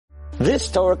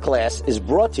This Torah class is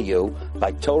brought to you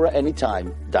by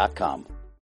TorahAnytime.com.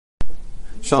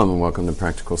 Shalom and welcome to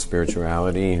Practical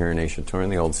Spirituality here in Aish HaTorah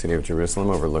in the old city of Jerusalem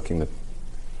overlooking the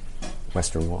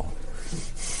Western Wall.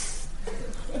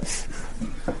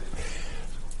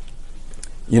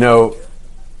 You know,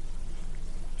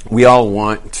 we all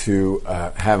want to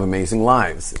have amazing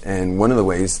lives, and one of the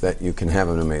ways that you can have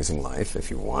an amazing life,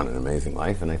 if you want an amazing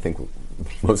life, and I think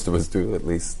most of us do, at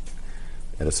least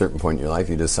at a certain point in your life,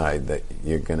 you decide that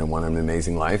you're going to want an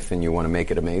amazing life and you want to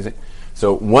make it amazing.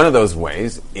 So one of those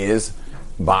ways is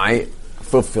by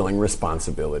fulfilling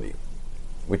responsibility,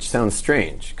 which sounds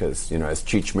strange because, you know, as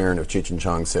Cheech Marin of Cheech and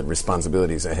Chong said,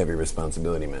 responsibility is a heavy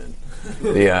responsibility, man.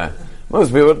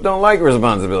 Most people don't like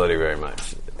responsibility very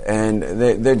much, and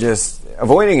they're just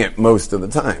avoiding it most of the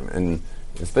time, and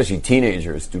especially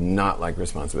teenagers do not like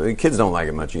responsibility. Kids don't like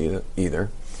it much either.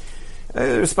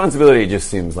 Responsibility just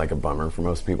seems like a bummer for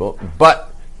most people,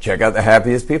 but check out the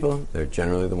happiest people. They're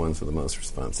generally the ones with the most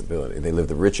responsibility. They live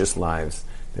the richest lives.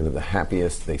 They live the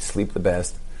happiest. They sleep the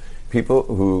best. People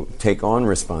who take on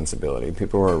responsibility,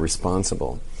 people who are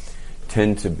responsible,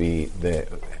 tend to be the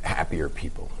happier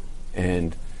people.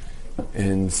 And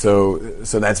so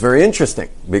that's very interesting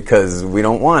because we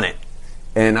don't want it.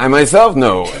 And I myself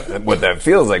know what that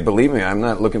feels like. Believe me, I'm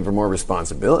not looking for more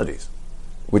responsibilities,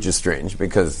 which is strange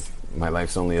because my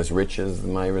life's only as rich as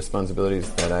my responsibilities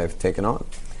that I've taken on.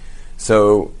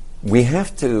 So we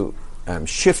have to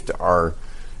shift our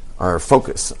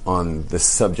focus on the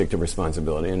subject of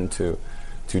responsibility and to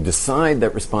decide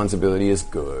that responsibility is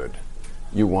good.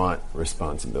 You want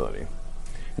responsibility.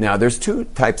 Now, there's two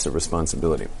types of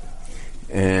responsibility,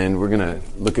 and we're going to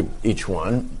look at each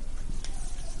one.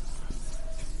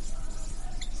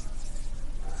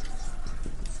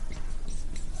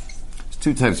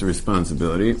 Two types of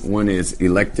responsibility. One is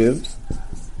elective,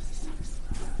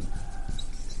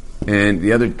 and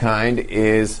the other kind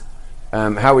is,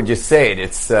 how would you say it?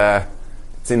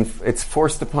 It's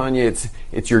forced upon you.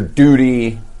 It's your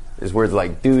duty. There's words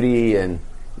like duty, and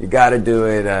you got to do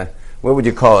it. What would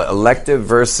you call it? Elective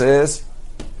versus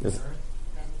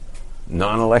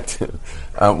non-elective.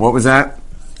 What was that?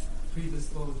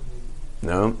 Predisposed.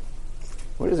 No.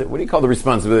 What is it? What do you call the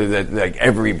responsibility that like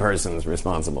every person is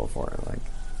responsible for?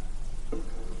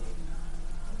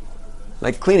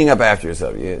 Like cleaning up after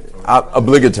yourself.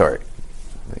 Obligatory.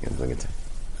 Obligatory.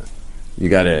 You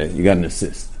got an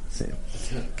assist, Sam.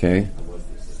 Okay.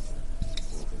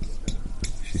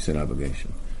 She said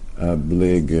obligation.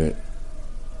 Obligatory.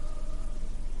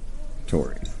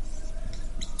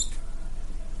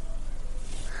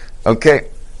 Okay.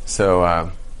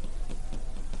 So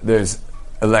there's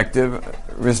elective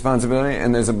responsibility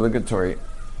and there's obligatory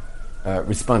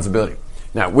responsibility.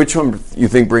 Now, which one you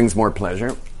think brings more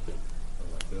pleasure?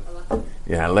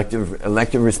 Yeah,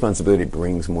 elective responsibility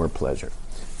brings more pleasure,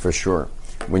 for sure.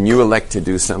 When you elect to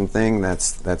do something,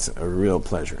 that's a real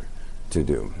pleasure to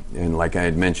do. And like I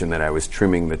had mentioned that I was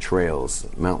trimming the trails,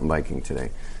 mountain biking today.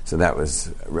 So that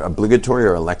was obligatory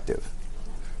or elective.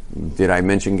 Did I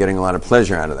mention getting a lot of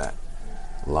pleasure out of that?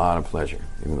 A lot of pleasure,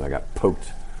 even though I got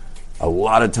poked a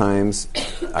lot of times.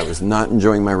 I was not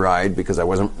enjoying my ride because I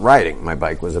wasn't riding. My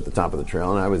bike was at the top of the trail,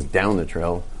 and I was down the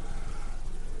trail,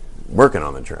 working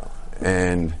on the trail.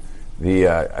 And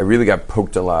I really got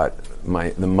poked a lot.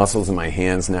 The muscles in my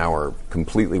hands now are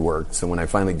completely worked. So when I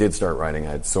finally did start riding,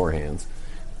 I had sore hands.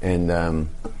 And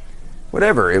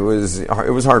whatever, it was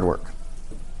hard work.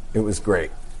 It was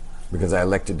great because I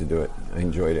elected to do it. I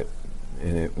enjoyed it,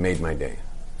 and it made my day.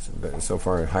 So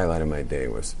far, a highlight of my day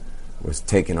was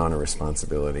taking on a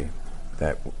responsibility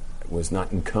that was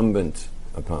not incumbent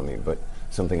upon me, but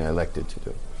something I elected to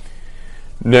do.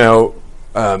 Now,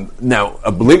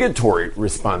 obligatory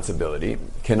responsibility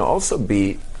can also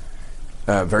be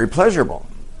very pleasurable,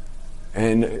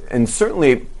 and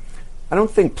certainly, I don't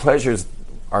think pleasure's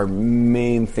our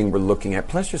main thing we're looking at.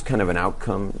 Pleasure's kind of an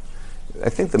outcome. I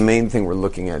think the main thing we're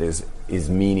looking at is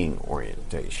meaning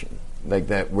orientation. Like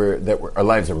that our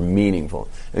lives are meaningful.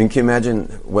 I mean, can you imagine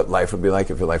what life would be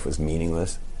like if your life was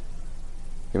meaningless?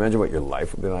 Can you imagine what your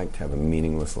life would be like to have a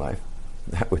meaningless life?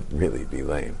 That would really be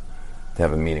lame, to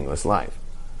have a meaningless life.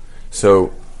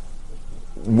 So,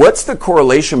 what's the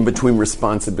correlation between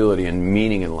responsibility and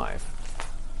meaning in life?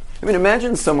 I mean,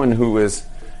 imagine someone who is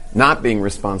not being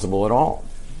responsible at all.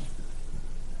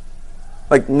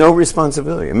 Like, no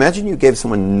responsibility. Imagine you gave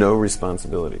someone no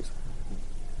responsibilities.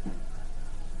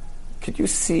 Could you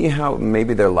see how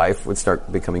maybe their life would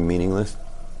start becoming meaningless?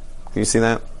 Can you see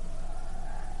that?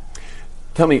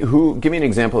 Tell me, give me an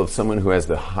example of someone who has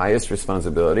the highest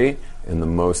responsibility and the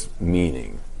most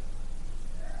meaning.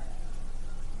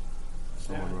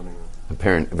 Someone running A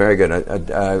parent. Very good.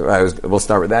 We'll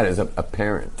start with that as a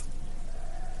parent.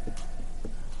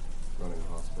 Running a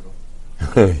hospital.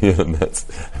 Yeah,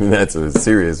 that's a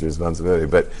serious responsibility.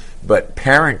 But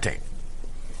parenting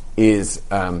is,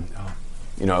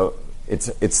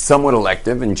 it's somewhat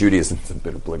elective, and Judaism is a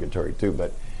bit obligatory too.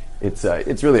 But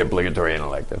it's really obligatory and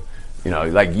elective.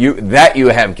 Like you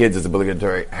have kids is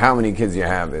obligatory. How many kids you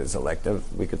have is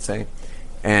elective, we could say,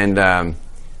 and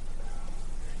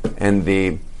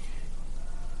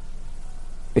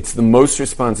it's the most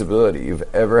responsibility you've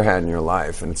ever had in your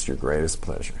life, and it's your greatest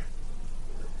pleasure.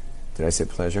 Did I say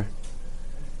pleasure?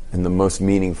 And the most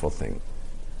meaningful thing.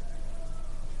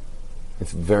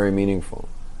 It's very meaningful,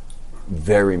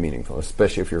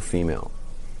 especially if you're female.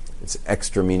 It's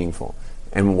extra meaningful.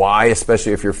 And why,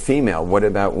 especially if you're female? What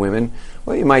about women?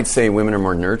 Well, you might say women are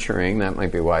more nurturing. That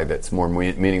might be why that's more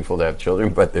meaningful to have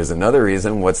children. But there's another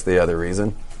reason. What's the other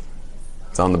reason?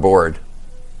 It's on the board.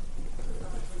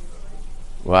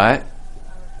 What?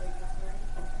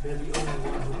 They're the only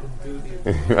ones who can do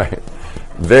the Right.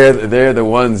 They're the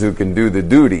ones who can do the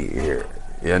duty here.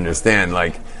 You understand?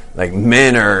 Like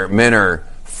men are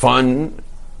fun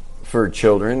for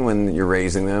children when you're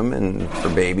raising them, and for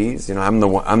babies. I'm the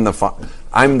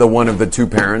one of the two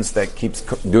parents that keeps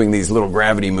doing these little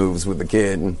gravity moves with the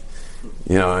kid, and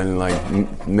and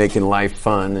like making life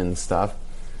fun and stuff.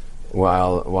 But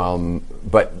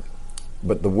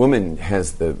the woman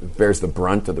bears the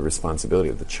brunt of the responsibility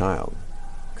of the child,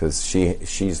 because she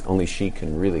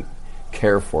can really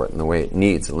care for it in the way it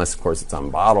needs, unless of course it's on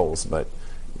bottles. But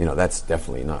that's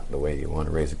definitely not the way you want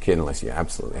to raise a kid unless you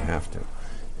absolutely have to.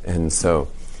 And so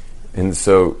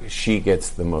she gets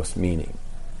the most meaning.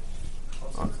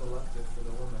 Also, it's elective for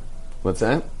the woman. What's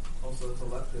that? Also, it's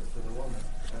elective for the woman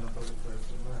and obligatory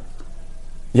for the man.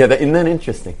 Yeah, isn't that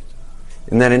interesting?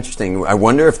 Isn't that interesting? I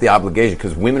wonder if the obligation,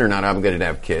 because women are not obligated to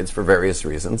have kids for various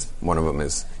reasons. One of them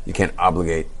is you can't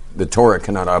obligate, the Torah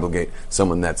cannot obligate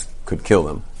someone that could kill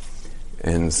them.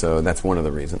 And so that's one of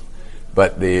the reasons.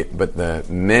 But the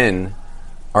men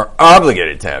are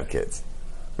obligated to have kids,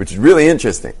 which is really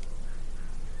interesting.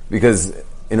 Because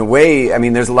in a way,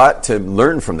 there's a lot to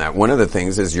learn from that. One of the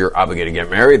things is you're obligated to get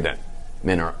married then.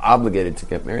 Men are obligated to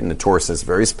get married. And the Torah says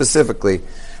very specifically,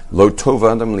 Lo tov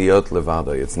adam liot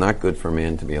levado. It's not good for a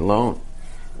man to be alone.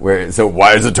 So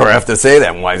why does the Torah have to say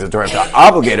that? And why does the Torah have to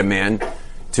obligate a man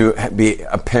to be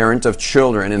a parent of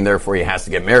children, and therefore he has to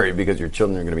get married, because your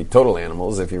children are going to be total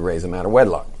animals if you raise them out of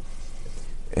wedlock.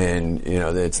 And,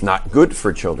 it's not good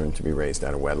for children to be raised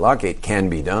out of wedlock. It can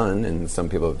be done, and some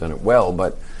people have done it well,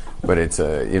 but it's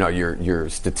you're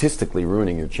statistically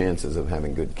ruining your chances of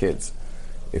having good kids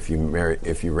if you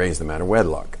raise them out of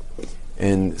wedlock.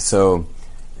 And so,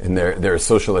 their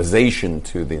socialization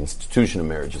to the institution of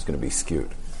marriage is going to be skewed.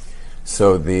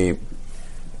 So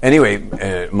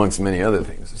amongst many other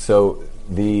things. So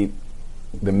the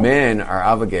men are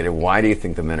obligated. Why do you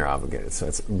think the men are obligated? So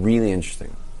it's really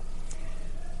interesting.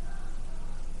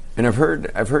 And I've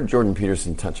heard Jordan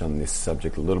Peterson touch on this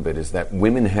subject a little bit, is that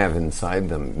women have inside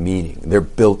them meaning. They're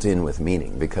built in with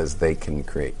meaning because they can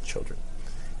create children.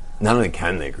 Not only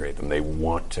can they create them, they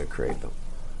want to create them.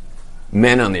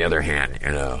 Men, on the other hand,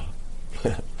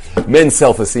 men's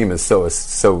self-esteem is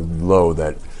so low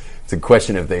that it's a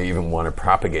question if they even want to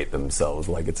propagate themselves.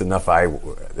 Like, it's enough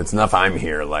I'm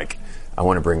here. Like, I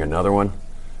want to bring another one.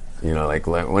 Like,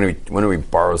 when do we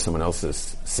borrow someone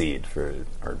else's seed for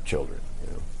our children?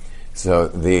 So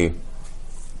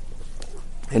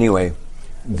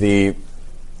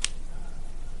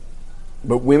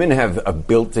but women have a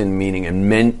built-in meaning, and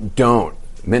men don't.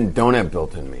 Men don't have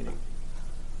built-in meaning.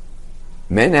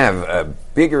 Men have a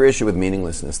bigger issue with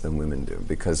meaninglessness than women do,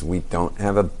 because we don't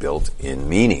have a built-in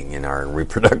meaning in our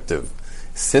reproductive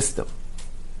system.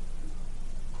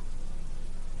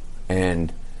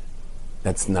 And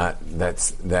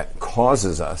that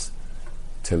causes us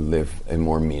to live a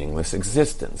more meaningless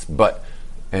existence. But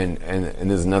and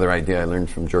there's another idea I learned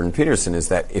from Jordan Peterson, is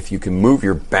that if you can move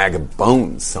your bag of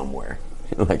bones somewhere,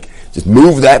 like just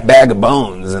move that bag of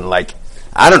bones and, like,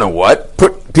 I don't know what,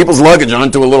 put people's luggage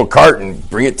onto a little cart and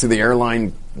bring it to the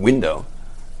airline window,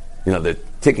 the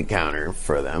ticket counter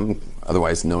for them,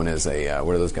 otherwise known as a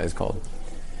what are those guys called?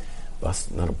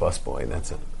 Not a bus boy.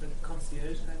 That's a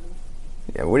concierge, kind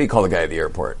of. Yeah. What do you call the guy at the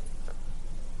airport?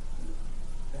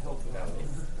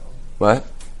 What?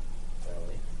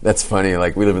 That's funny.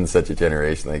 Like, we live in such a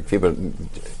generation. Like,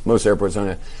 most airports don't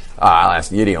have. I'll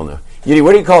ask Yiddy. I'll know. Yiddy,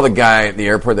 what do you call the guy at the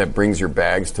airport that brings your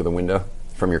bags to the window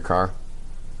from your car?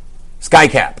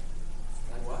 Skycap.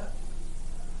 What?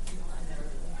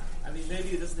 Maybe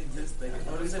it doesn't exist.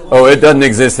 Oh, it doesn't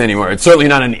exist anymore. It's certainly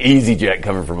not an EasyJet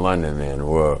coming from London, man.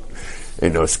 Whoa.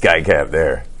 Ain't no sky cap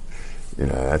there. You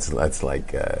know, that's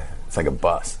like it's like a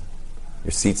bus.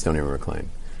 Your seats don't even recline.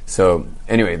 So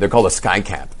anyway, they're called a sky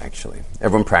cap. Actually,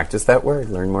 everyone practice that word.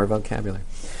 Learn more vocabulary.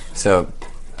 So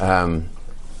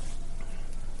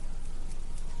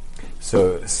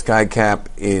sky cap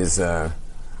is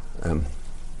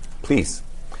please.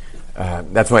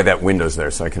 That's why that window's there,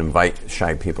 so I can invite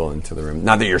shy people into the room.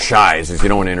 Not that you're shy, it's just you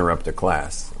don't want to interrupt a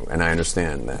class, and I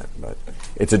understand that. But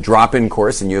it's a drop-in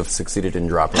course, and you have succeeded in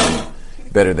dropping in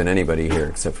better than anybody here,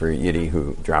 except for Yiddy,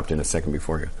 who dropped in a second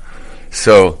before you.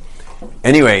 So,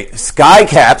 anyway, sky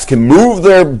caps can move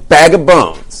their bag of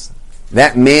bones.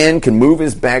 That man can move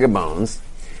his bag of bones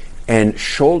and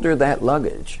shoulder that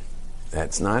luggage.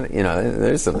 That's not,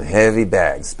 there's some heavy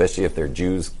bags, especially if they're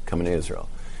Jews coming to Israel,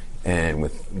 and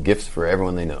with gifts for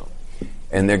everyone they know.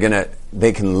 And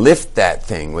they can lift that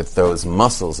thing with those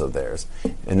muscles of theirs,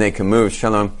 and they can move.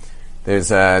 Shalom.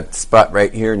 There's a spot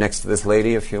right here next to this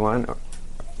lady if you want.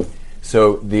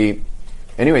 So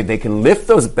anyway, they can lift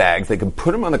those bags, they can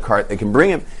put them on the cart, they can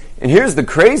bring them. And here's the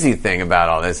crazy thing about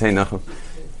all this. Hey, no,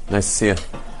 nice to see you.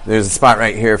 There's a spot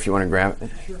right here if you want to grab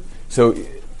it. Sure. So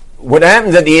what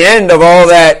happens at the end of all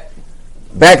that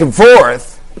back and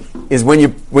forth is when you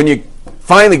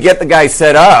finally get the guy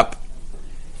set up,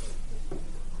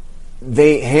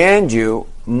 they hand you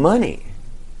money.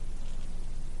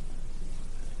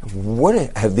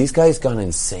 What have these guys gone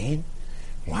insane?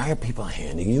 Why are people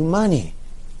handing you money?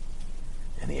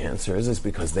 And the answer is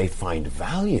because they find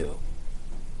value.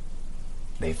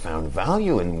 They found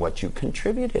value in what you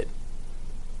contributed.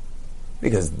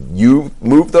 Because you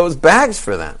moved those bags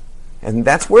for them. And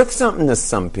that's worth something to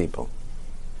some people.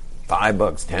 $5,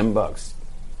 $10.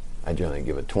 I generally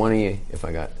give it 20 if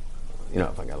I got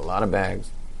a lot of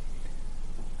bags.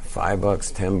 $5,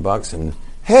 $10, and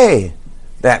hey,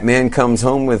 that man comes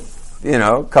home with,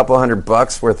 a couple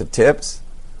 $100 worth of tips,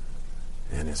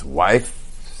 and his wife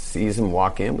sees him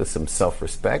walk in with some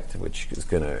self-respect, which is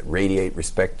going to radiate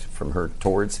respect from her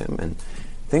towards him, and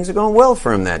things are going well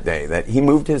for him that day, that he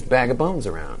moved his bag of bones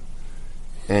around.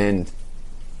 And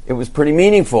it was pretty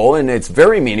meaningful, and it's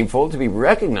very meaningful to be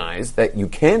recognized that you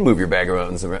can move your bag of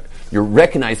bones around. You're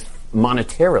recognized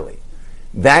monetarily.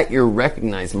 That you're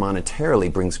recognized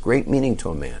monetarily brings great meaning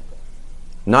to a man.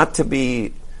 Not to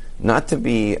be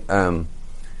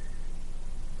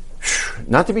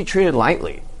treated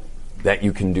lightly that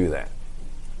you can do that.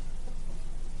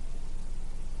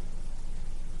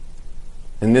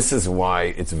 And this is why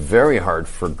it's very hard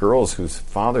for girls whose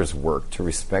fathers work to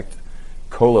respect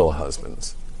kollel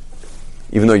husbands.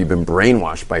 Even though you've been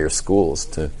brainwashed by your schools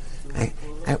to...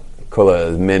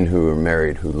 Kollel is men who are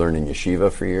married who learn in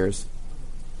yeshiva for years.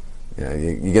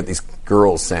 You get these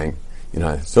girls saying,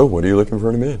 so what are you looking for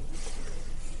in a man?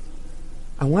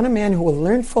 I want a man who will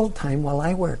learn full-time while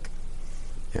I work.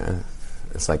 Yeah,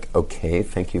 it's like, okay,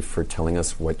 thank you for telling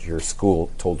us what your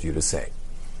school told you to say.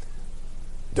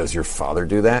 Does your father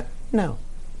do that? No.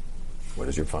 What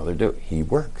does your father do? He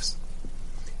works.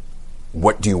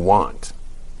 What do you want?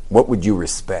 What would you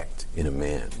respect in a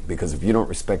man? Because if you don't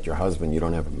respect your husband, you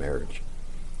don't have a marriage.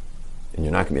 And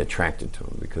you're not going to be attracted to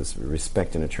him, because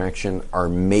respect and attraction are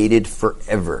mated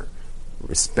forever.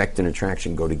 Respect and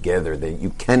attraction go together. You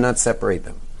cannot separate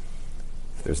them.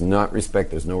 If there's not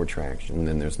respect, there's no attraction, and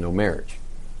then there's no marriage.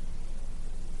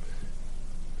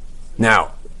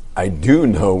 Now, I do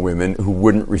know women who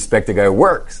wouldn't respect a guy who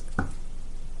works.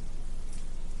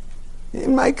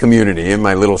 In my community, in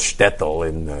my little shtetl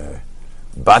in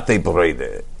Bate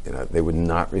Brede, they would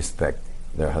not respect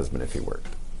their husband if he worked.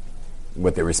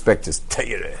 What they respect is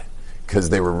Teire, because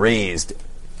they were raised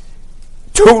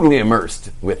totally immersed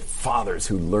with fathers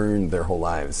who learned their whole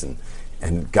lives and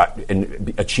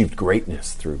achieved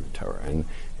greatness through Torah,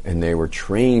 and they were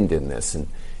trained in this,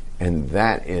 and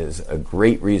that is a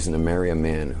great reason to marry a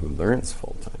man who learns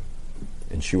full time,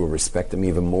 and she will respect him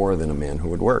even more than a man who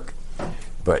would work.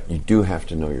 But you do have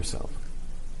to know yourself.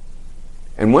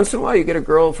 And once in a while, you get a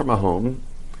girl from a home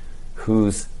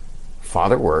whose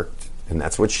father worked, and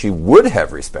that's what she would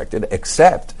have respected,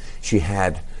 except she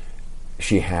had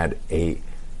a,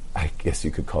 I guess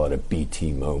you could call it a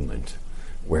BT moment,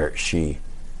 where she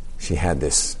had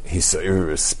this,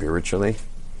 spiritually,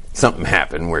 something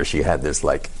happened where she had this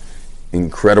like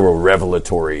incredible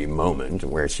revelatory moment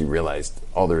where she realized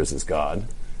all there is God,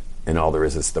 and all there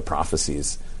is the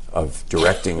prophecies of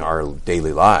directing our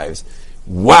daily lives.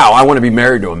 Wow, I want to be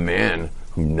married to a man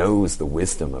who knows the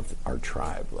wisdom of our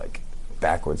tribe, like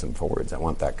backwards and forwards. I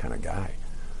want that kind of guy.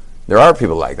 There are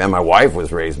people like that. My wife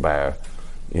was raised by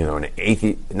an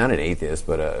atheist, not an atheist,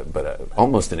 but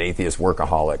almost an atheist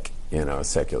workaholic,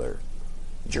 secular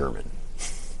German.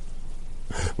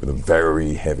 with a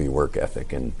very heavy work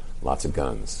ethic and lots of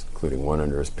guns, including one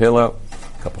under his pillow,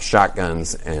 a couple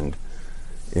shotguns, and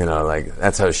like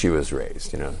that's how she was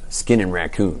raised. Skinning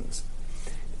raccoons,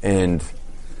 and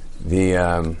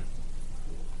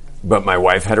but my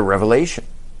wife had a revelation,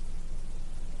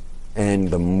 and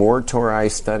the more Torah I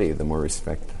study, the more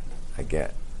respect I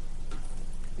get.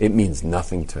 It means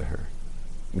nothing to her.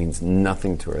 It means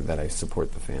nothing to her that I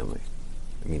support the family.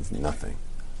 It means nothing.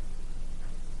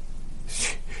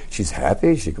 She's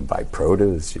happy. She can buy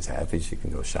produce. She's happy. She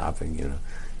can go shopping.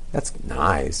 That's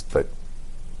nice. But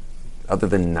other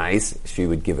than nice, she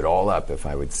would give it all up if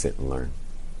I would sit and learn.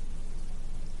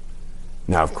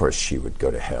 Now, of course, she would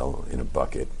go to hell in a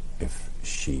bucket if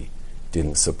she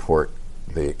didn't support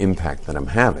the impact that I'm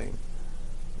having.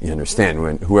 You understand,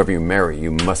 when whoever you marry,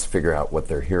 you must figure out what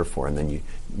they're here for, and then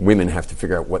women have to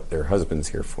figure out what their husband's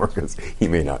here for, because he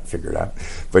may not figure it out.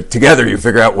 But together you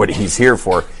figure out what he's here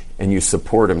for, and you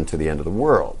support him to the end of the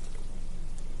world.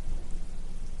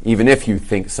 Even if you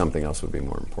think something else would be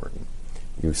more important,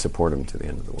 you support him to the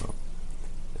end of the world.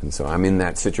 And so I'm in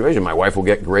that situation. My wife will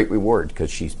get great reward because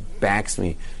she backs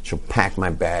me. She'll pack my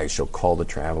bags. She'll call the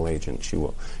travel agent. She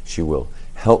will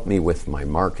help me with my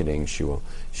marketing. She will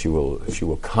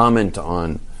comment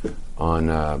on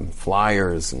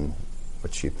flyers and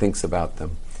what she thinks about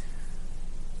them.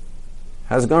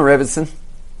 How's it going, Rebbetzin?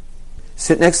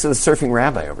 Sit next to the surfing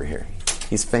rabbi over here.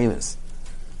 He's famous.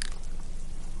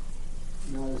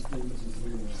 Not as famous as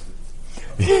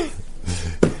we are.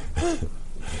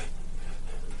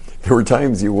 There were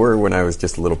times you were when I was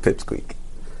just a little pipsqueak.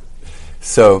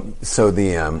 So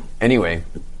the anyway,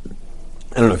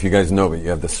 I don't know if you guys know, but you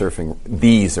have the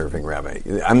surfing rabbi.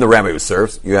 I'm the rabbi who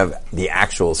surfs. You have the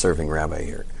actual surfing rabbi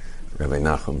here, Rabbi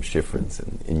Nachum Shifrins,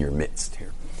 in your midst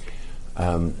here.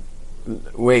 Let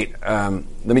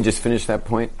me just finish that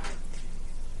point.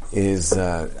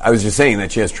 I was just saying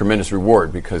that she has tremendous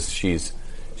reward because she's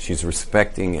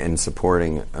respecting and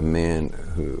supporting a man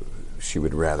who she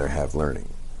would rather have learning,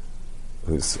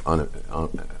 who's on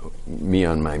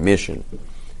my mission,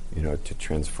 to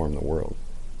transform the world,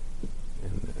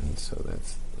 and so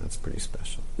that's pretty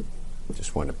special.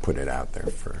 Just want to put it out there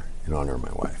in honor of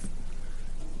my wife.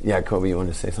 Yeah, Kobe, you want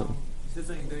to say something? You said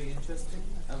something very interesting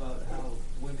about how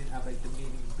women have the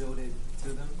meaning built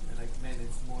into them, and men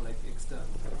it's more external.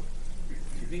 Do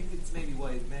you think it's maybe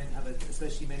why men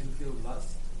especially men who feel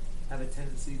lust, have a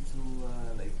tendency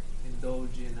to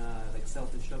indulge in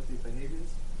self-destructive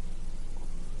behaviors?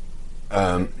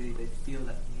 They feel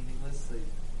that meaningless,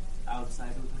 outside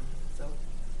of themselves.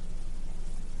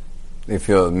 They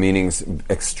feel meanings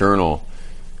external.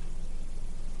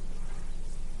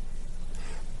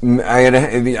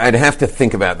 I'd have to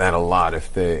think about that a lot.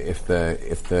 If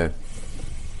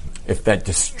that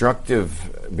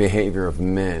destructive behavior of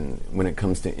men when it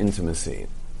comes to intimacy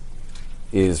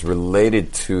is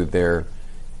related to their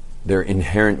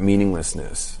inherent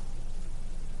meaninglessness,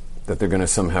 that they're going to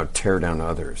somehow tear down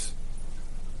others.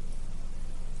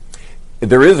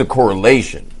 There is a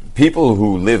correlation. People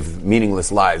who live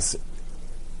meaningless lives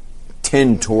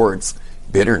tend towards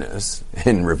bitterness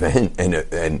and revenge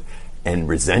and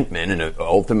resentment, and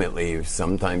ultimately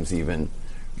sometimes even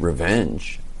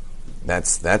revenge.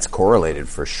 That's correlated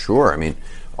for sure. I mean,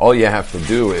 all you have to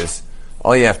do is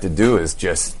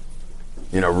just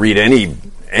read any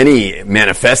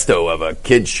manifesto of a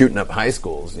kid shooting up high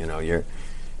schools. You're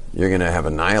going to have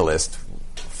a nihilist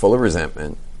full of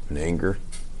resentment and anger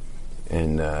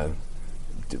and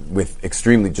with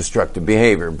extremely destructive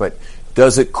behavior. But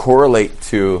does it correlate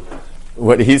to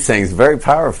what he's saying is very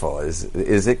powerful?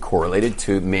 Is it correlated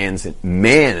to man's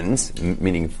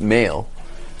meaning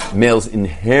male's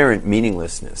inherent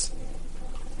meaninglessness?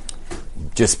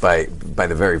 Just by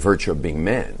the very virtue of being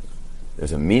men,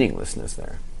 there's a meaninglessness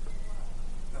there.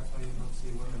 That's why you don't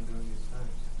see women doing these things.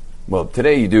 Well,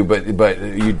 today you do, but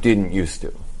you didn't used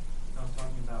to. I'm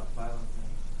talking about violent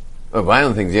things. Oh,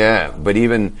 violent things, yeah. But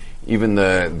even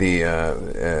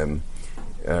the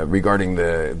regarding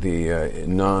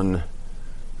the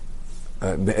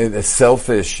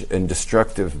selfish and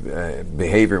destructive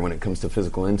behavior when it comes to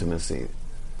physical intimacy,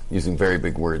 using very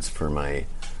big words for my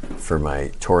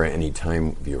Torah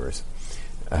Anytime viewers.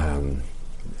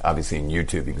 Obviously, in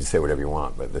YouTube you can say whatever you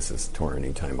want, but this is Torah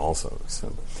Anytime also.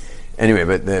 So, anyway,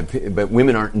 but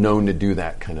women aren't known to do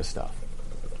that kind of stuff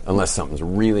unless something's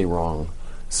really wrong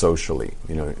socially.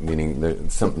 Meaning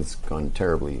that something's gone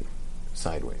terribly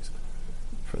sideways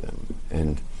for them,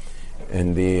 and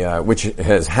the which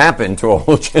has happened to a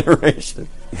whole generation,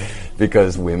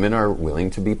 because women are willing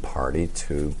to be party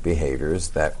to behaviors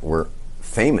that were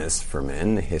famous for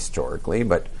men historically,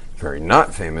 but very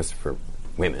not famous for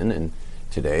women,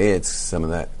 Today, it's some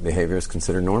of that behavior is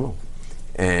considered normal,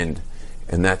 and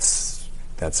that's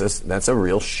a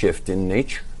real shift in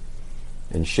nature,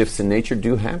 and shifts in nature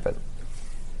do happen,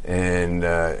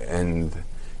 and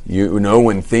you know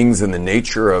when things in the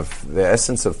nature of the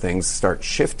essence of things start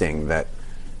shifting, that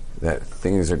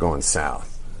things are going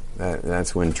south.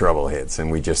 That's when trouble hits, and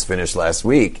we just finished last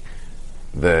week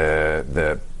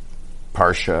the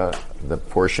parsha, the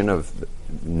portion of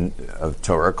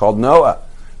Torah called Noah,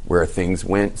 where things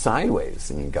went sideways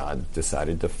and God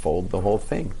decided to fold the whole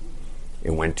thing.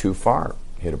 It went too far,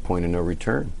 hit a point of no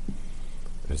return.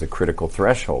 There's a critical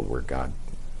threshold where God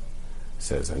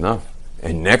says enough.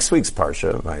 And next week's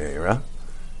parsha, Vayera,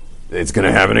 it's going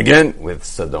to happen again with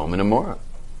Sodom and Gomorrah,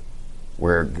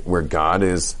 where God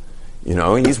is,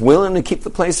 He's willing to keep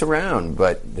the place around,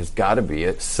 but there's got to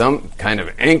be some kind of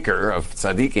anchor of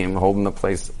tzaddikim holding the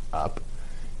place up.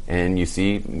 And you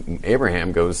see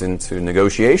Abraham goes into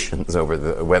negotiations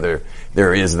over whether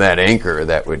there is that anchor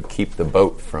that would keep the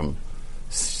boat from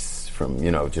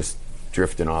just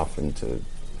drifting off into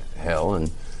hell,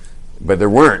 but there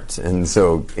weren't, and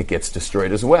so it gets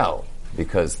destroyed as well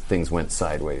because things went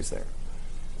sideways there.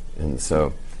 And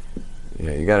so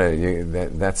you gotta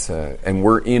that's and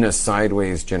we're in a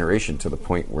sideways generation to the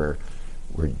point where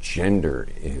gender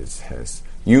has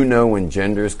when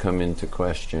genders come into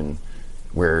question,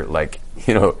 where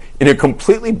in a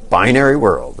completely binary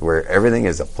world where everything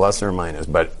is a plus or minus,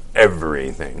 but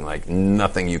everything,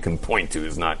 nothing you can point to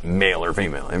is not male or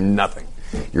female, and nothing.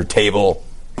 Your table,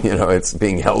 it's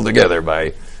being held together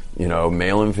by,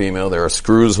 male and female. There are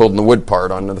screws holding the wood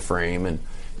part onto the frame,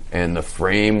 and the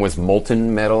frame was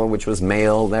molten metal, which was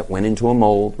male, that went into a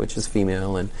mold, which is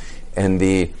female, and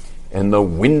the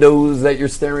windows that you're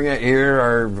staring at here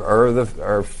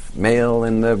are male,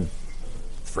 and the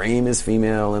frame is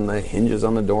female, and the hinges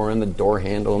on the door, and the door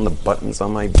handle, and the buttons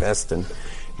on my vest, and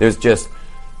there's just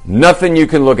nothing you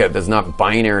can look at that's not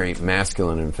binary,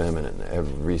 masculine and feminine.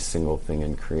 Every single thing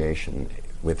in creation,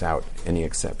 without any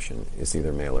exception, is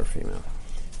either male or female.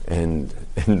 And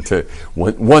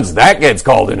once that gets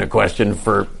called into question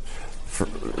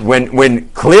when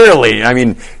clearly,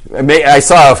 I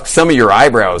saw some of your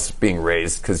eyebrows being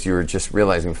raised because you were just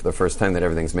realizing for the first time that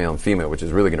everything's male and female, which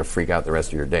is really going to freak out the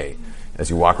rest of your day. As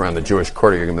you walk around the Jewish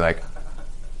quarter, you're going to be like,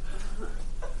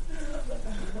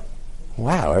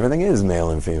 wow, everything is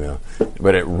male and female.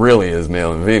 But it really is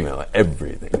male and female.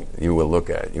 Everything you will look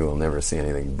at, you will never see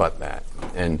anything but that.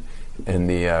 And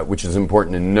the which is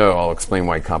important to know. I'll explain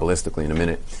why Kabbalistically in a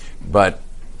minute. But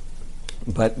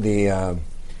the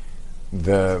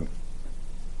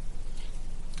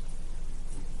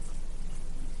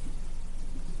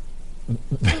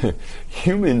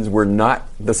humans were not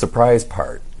the surprise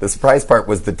part. The surprise part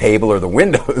was the table or the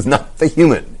windows, not the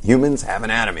human. Humans have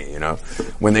anatomy,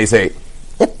 When they say,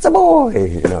 it's a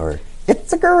boy, or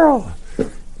it's a girl,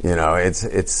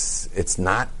 it's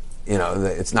not,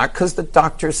 it's not because the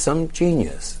doctor's some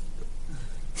genius.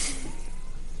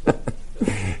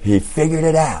 He figured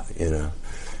it out,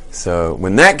 So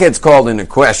when that gets called into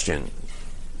question,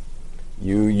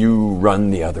 you run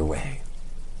the other way.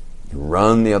 You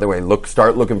run the other way.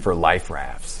 Start looking for life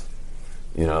rafts.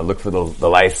 Look for the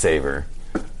lifesaver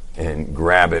and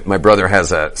grab it. My brother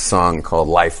has a song called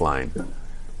Lifeline.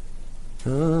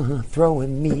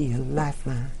 Throwing me a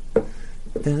lifeline.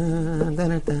 Dun, dun,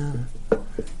 dun, dun.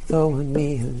 Throwing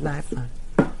me a lifeline.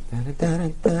 Dun,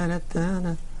 dun, dun, dun,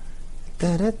 dun,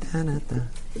 dun, dun, dun, dun.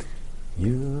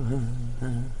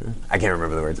 I can't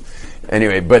remember the words.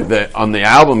 Anyway, but on the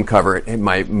album cover,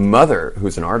 my mother,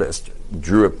 who's an artist,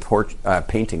 drew a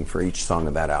painting for each song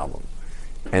of that album.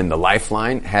 And the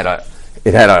Lifeline had a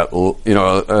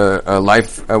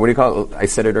life. What do you call it? I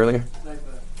said it earlier.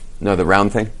 No, the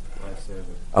round thing. Lifesaver.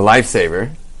 A lifesaver,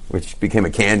 which became a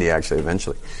candy actually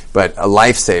eventually, but a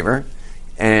lifesaver.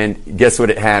 And guess what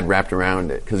it had wrapped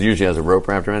around it? Because it usually has a rope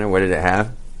wrapped around it. What did it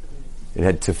have? It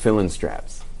had tefillin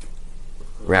straps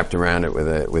wrapped around it with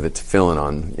a tefillin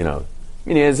on.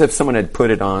 As if someone had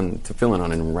put it on tefillin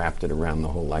on and wrapped it around the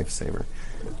whole lifesaver.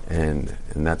 And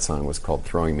that song was called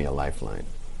 "Throwing Me a Lifeline."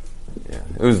 Yeah,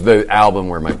 it was the album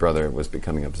where my brother was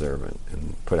becoming observant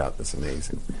and put out this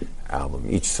amazing album.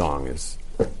 Each song is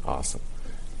awesome,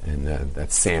 and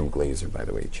that's Sam Glazer, by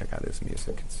the way. Check out his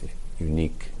music; it's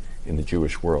unique in the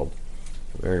Jewish world.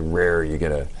 Very rare you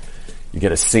get a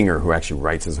singer who actually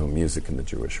writes his own music in the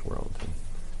Jewish world,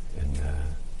 and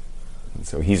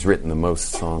so he's written the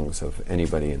most songs of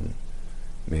anybody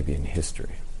maybe in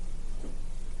history.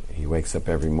 He wakes up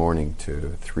every morning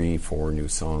to 3, 4 new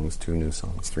songs, 2 new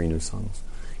songs, 3 new songs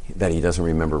that he doesn't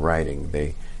remember writing.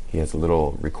 He has a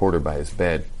little recorder by his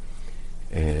bed,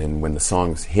 And when the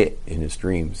songs hit in his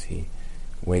dreams, he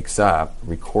wakes up,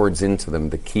 records into them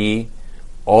the key,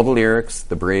 all the lyrics,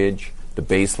 the bridge, the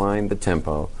bass line, the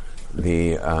tempo,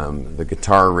 the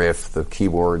guitar riff, the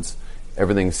keyboards,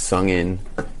 everything's sung in.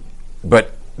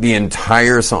 But the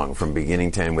entire song from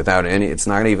beginning to end, without any, it's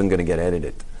not even going to get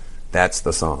edited. That's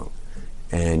the song.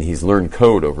 And he's learned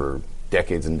code over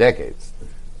decades and decades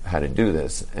how to do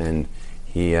this. And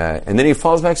then he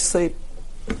falls back to sleep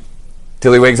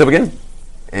till he wakes up again,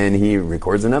 and he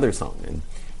records another song. And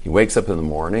he wakes up in the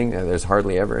morning, and there's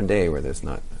hardly ever a day where there's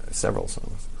not several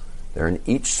songs. They're in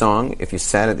each song. If you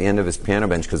sat at the end of his piano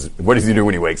bench, because what does he do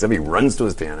when he wakes up? He runs to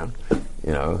his piano,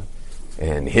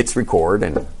 and hits record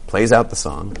and plays out the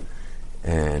song,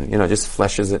 and just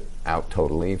fleshes it out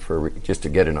totally just to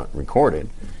get it recorded.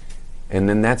 And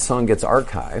then that song gets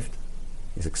archived.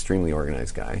 He's an extremely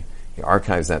organized guy. He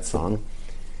archives that song,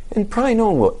 and probably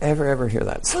no one will ever hear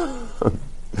that song.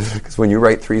 Because when you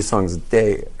write 3 songs a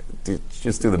day,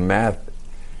 just do the math.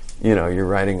 You're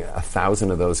writing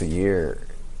 1,000 of those a year,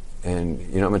 and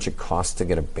you know how much it costs to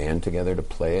get a band together to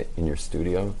play it in your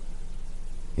studio.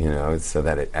 So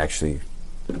that it actually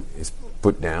is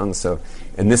put down. So,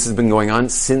 and this has been going on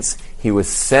since he was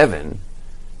 7,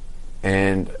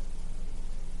 and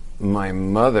my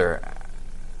mother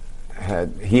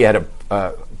had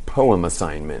a poem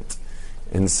assignment,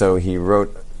 and so he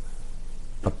wrote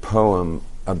a poem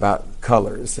about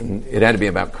colors, and it had to be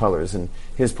about colors, and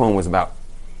his poem was about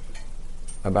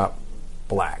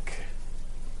black.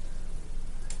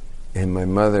 And my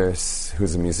mother,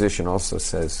 who's a musician, also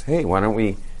says, hey, why don't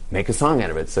we make a song out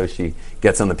of it? So she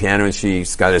gets on the piano, and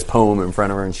she's got this poem in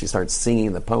front of her, and she starts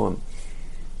singing the poem.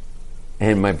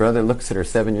 And my brother looks at her,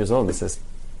 7 years old, and says,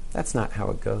 that's not how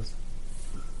it goes.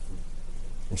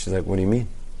 And she's like, what do you mean?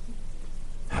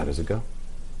 How does it go?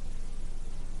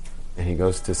 And he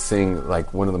goes to sing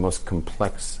like one of the most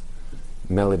complex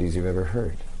melodies you've ever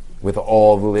heard, with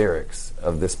all the lyrics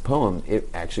of this poem. It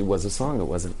actually was a song. It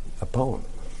wasn't a poem.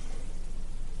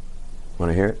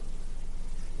 Want to hear it?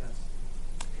 Yes.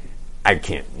 I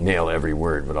can't nail every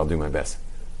word, but I'll do my best.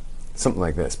 Something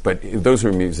like this. But those who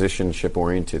are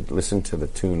musicianship-oriented, listen to the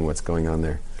tune, what's going on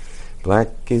there. Black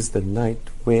is the night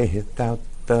without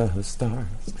the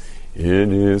stars.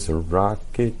 It is a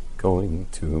rocket going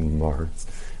to Mars.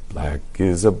 Black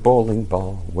is a bowling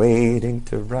ball waiting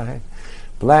to ride.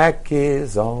 Black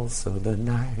is also the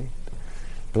night.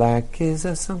 Black is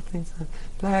a something.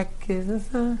 Black is a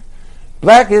sun.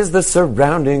 Black is the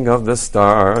surrounding of the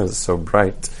stars so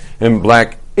bright. And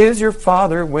black is your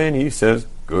father when he says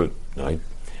good night.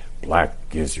 Black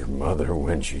is your mother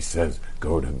when she says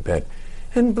go to bed.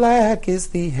 And black is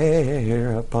the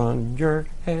hair upon your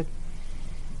head.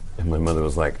 And my mother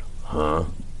was like, huh?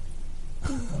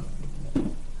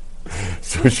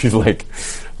 So she's like,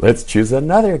 let's choose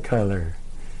another color.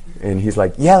 And he's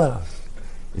like, yellow.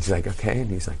 And she's like, okay. And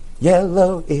he's like,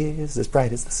 yellow is as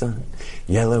bright as the sun.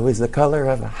 Yellow is the color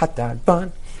of a hot dog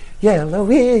bun. Yellow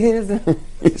is...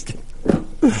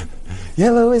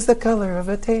 Yellow is the color of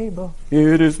a table.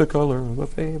 It is the color of a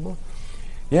fable.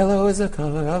 Yellow is the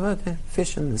color of a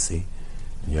fish in the sea.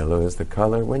 Yellow is the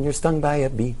color when you're stung by a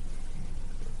bee.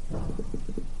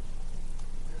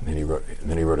 And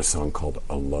then he wrote a song called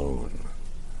Alone.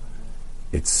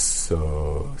 It's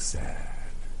so sad.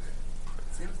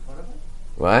 Is he on Spotify?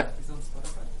 What? He's on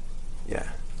Spotify? Yeah.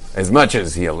 As much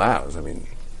as he allows, I mean,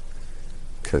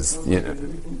 because, Sounds you like know. an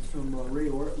influence from Ray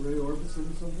Orbison or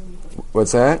something?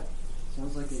 What's that?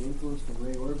 Sounds like an influence from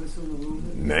Ray Orbison a little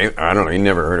bit? I don't know. You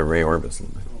never heard of Ray Orbison.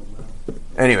 Oh, wow.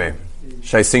 Anyway,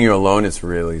 should I sing you Alone? It's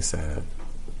really sad.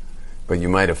 But you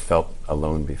might have felt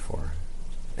alone before.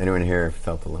 Anyone here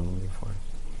felt alone before?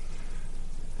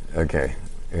 Okay,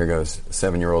 here goes.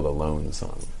 7-year-old Alone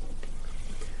song.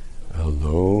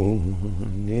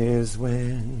 Alone is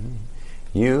when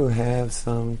you have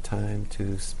some time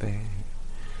to spare,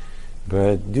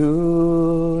 but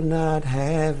do not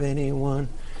have anyone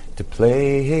to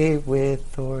play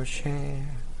with or share.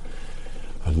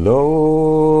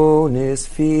 Alone is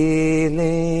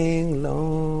feeling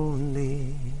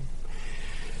lonely,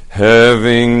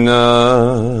 having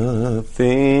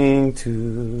nothing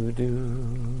to do,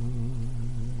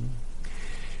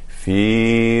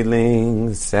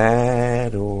 feeling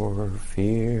sad or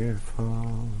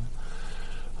fearful,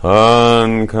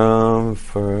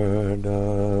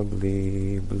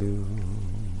 uncomfortably blue.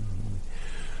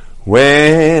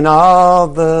 When all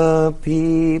the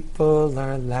people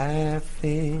are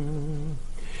laughing,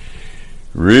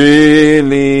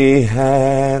 really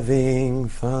having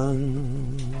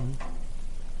fun,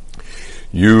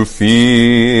 you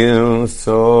feel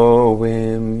so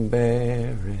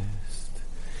embarrassed.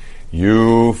 You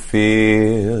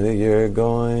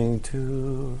going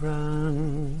to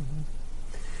run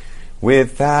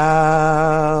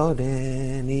without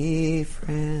any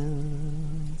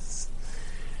friends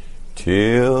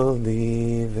till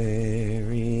the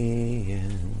very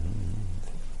end.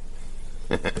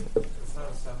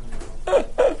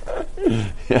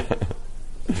 Yeah.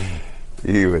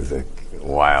 He was a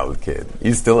wild kid.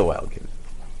 He's still a wild kid.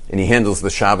 And he handles the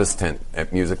Shabbos tent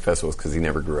at music festivals because he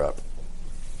never grew up.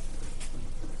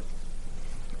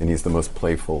 And he's the most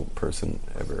playful person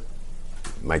ever.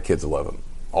 My kids love him.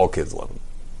 All kids love him.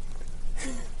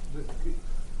 But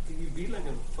can you be like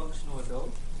a functional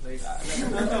adult? I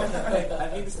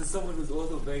mean this is someone who's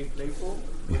also very playful,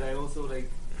 but I also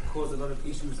cause a lot of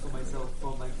issues for myself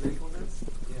from my playfulness.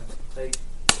 Yeah.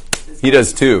 He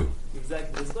does too.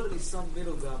 Exactly. There's got to be some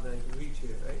middle ground that I can reach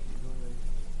here, right?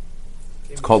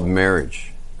 It's called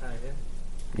marriage. Yeah.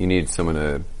 You need someone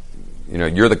to,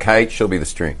 you're the kite, she'll be the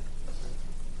string.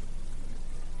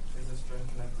 Is the string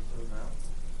connected to the ground?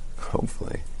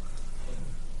 Hopefully.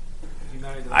 You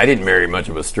married I didn't marry much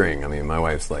of a string. I mean, my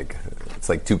wife's it's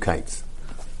like two kites.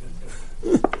 Do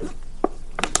you find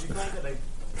that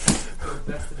your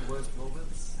best and worst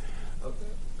moments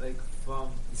from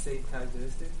the same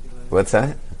characteristic? What's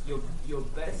that? Your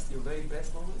very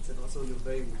best moments, and also your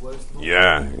very worst moments.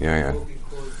 Yeah. Both being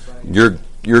caused by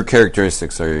Your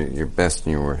characteristics are your best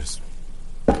and your worst.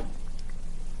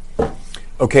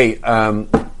 Okay,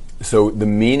 so the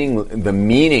meaning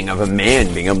of a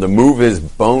man being able to move his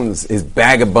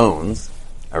bag of bones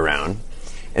around,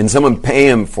 and someone pay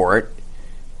him for it,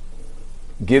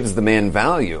 gives the man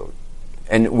value.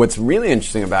 And what's really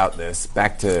interesting about this,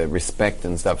 back to respect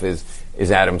and stuff, is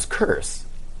Adam's curse.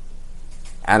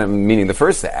 Adam, meaning the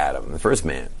first Adam, the first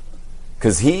man.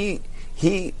 Because he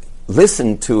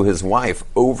listened to his wife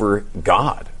over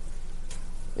God.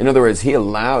 In other words,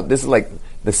 this is like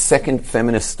the second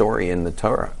feminist story in the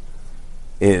Torah,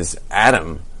 is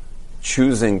Adam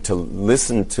choosing to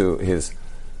listen to his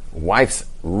wife's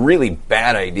really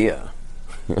bad idea.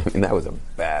 I mean, that was a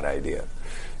bad idea.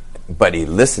 But he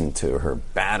listened to her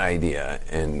bad idea,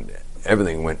 and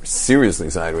everything went seriously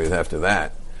sideways after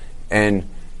that. And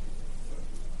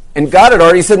God had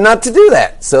already said not to do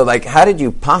that. So, how did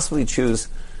you possibly choose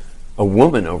a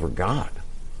woman over God?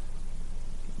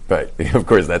 But, of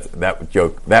course,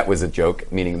 that was a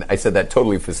joke, meaning I said that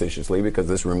totally facetiously because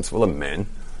this room's full of men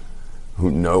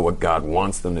who know what God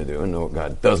wants them to do and know what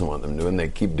God doesn't want them to do, and they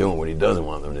keep doing what he doesn't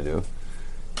want them to do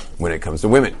when it comes to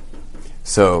women.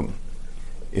 So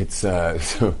it's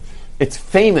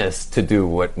famous to do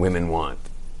what women want,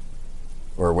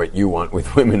 or what you want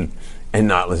with women, and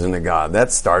not listen to God.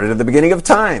 That started at the beginning of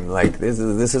time. This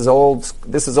is old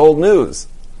news,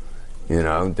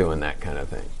 doing that kind of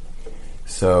thing.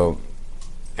 So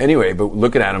anyway, but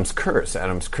look at Adam's curse.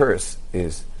 Adam's curse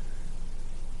is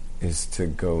to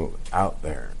go out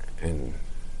there and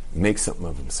make something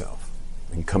of himself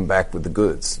and come back with the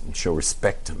goods and show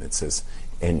respect to him. It says,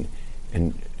 and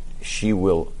she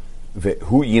will,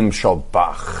 Vehu yimshal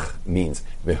bach, means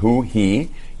Vehu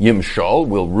he yimshal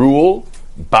will rule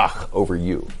bach, over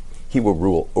you. He will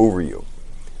rule over you,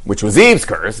 which was Eve's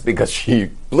curse because she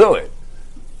blew it.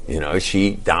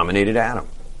 She dominated Adam.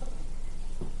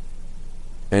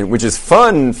 And which is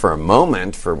fun for a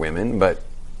moment for women, but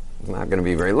it's not going to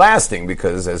be very lasting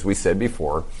because, as we said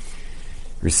before,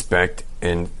 respect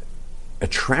and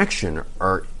attraction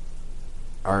are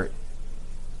how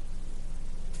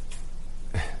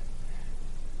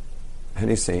do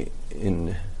you say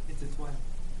intertwined.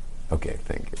 Okay,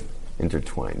 thank you.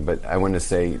 Intertwined. But I want to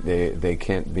say they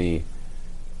can't be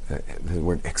the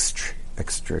word extricate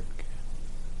from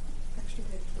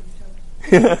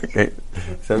each other. Okay,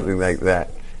 something like that.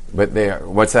 But they are.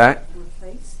 What's that?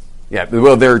 Replaced. Yeah.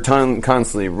 Well, they're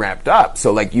constantly wrapped up.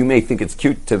 So, you may think it's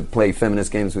cute to play feminist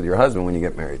games with your husband when you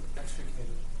get married.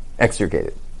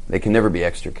 Extricated. They can never be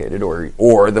extricated,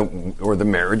 or the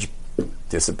marriage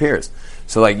disappears.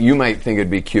 So, you might think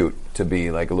it'd be cute to be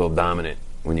a little dominant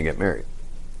when you get married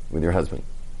with your husband,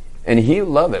 and he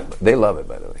love it. They love it,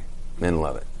 by the way. Men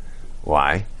love it.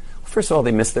 Why? First of all,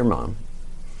 they miss their mom,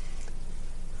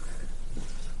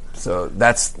 so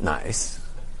that's nice.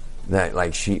 That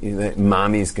that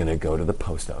mommy's going to go to the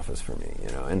post office for me,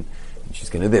 and she's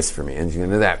going to this for me, and she's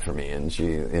going to that for me, and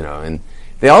and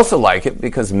they also like it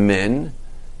because men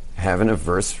have an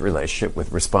averse relationship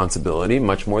with responsibility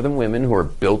much more than women, who are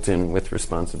built in with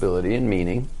responsibility and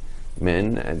meaning.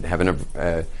 Men have an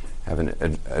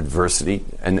adversity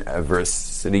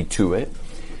to it,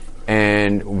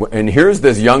 and here's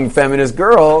this young feminist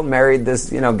girl married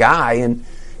this guy,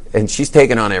 and she's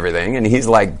taking on everything, and he's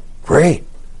like, great.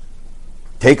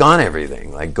 take on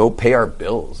everything. Like, go pay our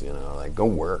bills, like, go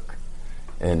work.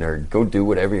 Or go do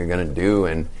whatever you're going to do.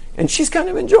 And she's kind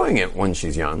of enjoying it when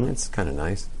she's young. It's kind of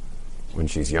nice when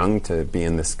she's young to be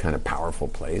in this kind of powerful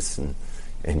place.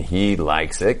 And he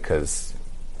likes it because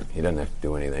he doesn't have to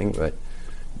do anything.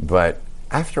 But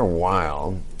after a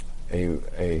while,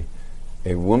 a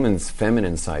woman's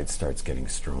feminine side starts getting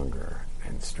stronger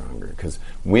and stronger, because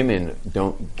women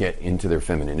don't get into their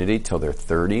femininity till their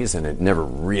 30s, and it never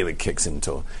really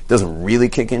doesn't really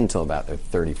kick in until about their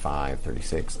 35,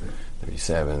 36,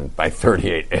 37. By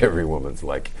 38, every woman's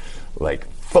like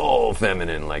full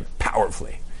feminine, like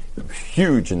powerfully.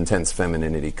 Huge, intense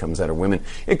femininity comes out of women.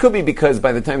 It could be because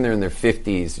by the time they're in their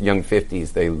 50s, young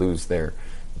 50s, they lose their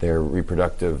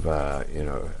reproductive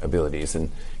abilities, and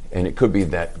it could be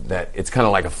that it's kind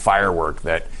of like a firework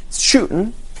that it's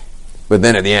shooting, but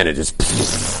then at the end it just,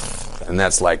 and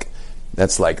that's like the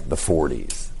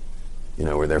 40s,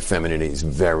 where their femininity is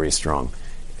very strong.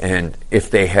 And if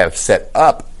they have set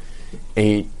up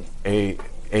a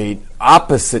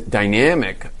opposite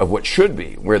dynamic of what should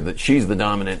be, where she's the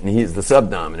dominant and he's the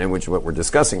subdominant, which is what we're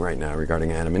discussing right now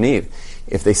regarding Adam and Eve,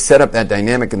 if they set up that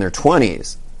dynamic in their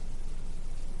 20s,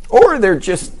 or they're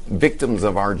just victims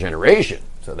of our generation,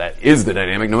 so that is the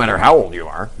dynamic no matter how old you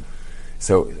are.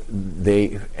 So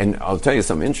and I'll tell you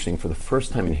something interesting, for the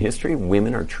first time in history,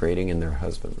 women are trading in their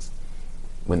husbands.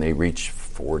 When they reach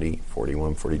 40,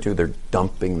 41, 42, they're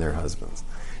dumping their husbands.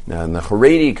 Now, in the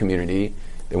Haredi community,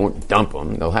 they won't dump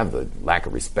them. They'll have the lack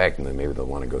of respect, and then maybe they'll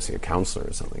want to go see a counselor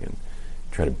or something and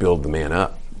try to build the man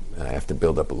up. I have to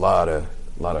build up a lot of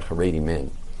Haredi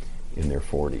men in their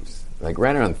 40s. Like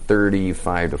right around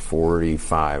 35 to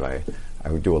 45, I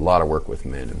would do a lot of work with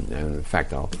men. And in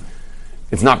fact,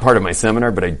 it's not part of my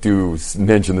seminar, but I do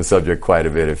mention the subject quite a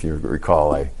bit. If you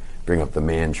recall, I bring up the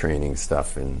man training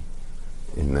stuff in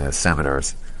the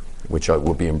seminars, which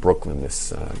will be in Brooklyn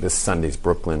this Sunday's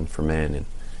Brooklyn for men,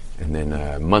 and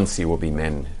then Muncie will be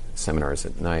men seminars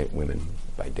at night, women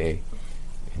by day,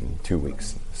 in 2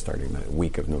 weeks, starting the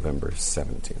week of November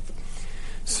 17th.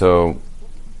 So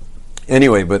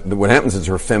anyway, but what happens is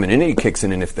her femininity kicks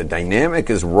in, and if the dynamic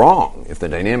is wrong, if the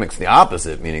dynamic's the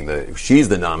opposite, meaning that she's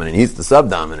the dominant, he's the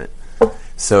subdominant,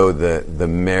 so the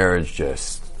marriage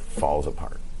just falls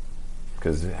apart.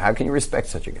 Because how can you respect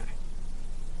such a guy?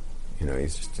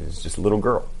 He's just a little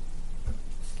girl.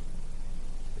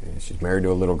 She's married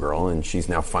to a little girl, and she's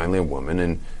now finally a woman.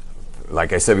 And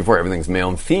like I said before, everything's male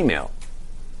and female.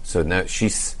 So now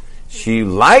she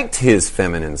liked his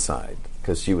feminine side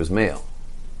because she was male,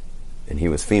 and he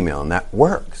was female, and that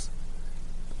works.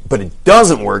 But it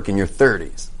doesn't work in your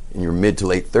 30s, in your mid to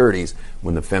late 30s,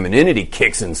 when the femininity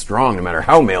kicks in strong, no matter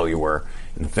how male you were,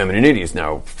 and the femininity is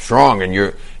now strong,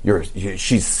 and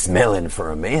she's smelling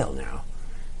for a male now.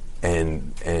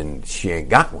 And she ain't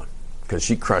got one because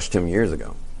she crushed him years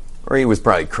ago, or he was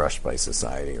probably crushed by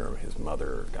society or his mother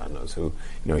or God knows who.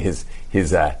 His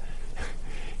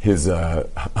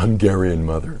Hungarian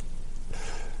mother.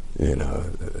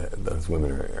 Those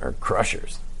women are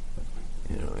crushers.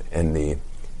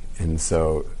 And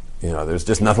so there's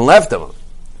just nothing left of them,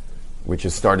 which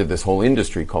has started this whole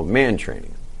industry called man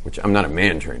training. Which I'm not a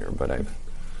man trainer, but I've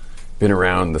been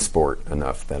around the sport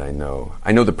enough that I know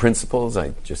the principles.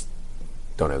 I just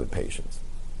don't have the patience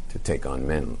to take on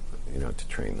men, to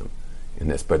train them in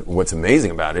this. But what's amazing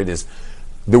about it is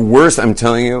the worst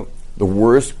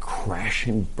crash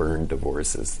and burn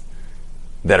divorces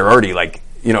that are already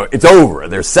it's over.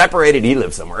 They're separated. He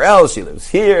lives somewhere else. She lives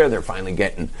here. They're finally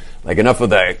getting enough of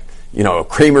the,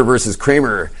 Kramer versus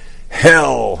Kramer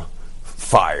hell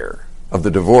fire of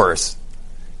the divorce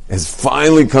has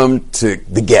finally come to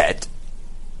the get.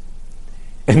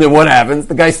 And then what happens?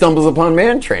 The guy stumbles upon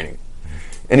man training.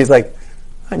 And he's like,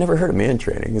 I never heard of man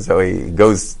training. So he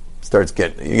gets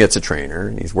a trainer,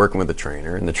 and he's working with the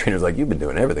trainer, and the trainer's like, you've been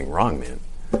doing everything wrong, man.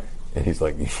 And he's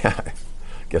like, yeah, I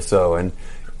guess so. And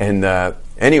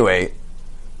anyway,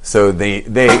 so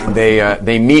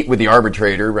they meet with the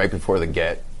arbitrator right before the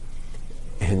get,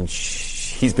 and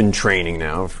he's been training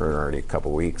now for already a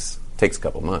couple weeks. Takes a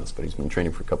couple months, but he's been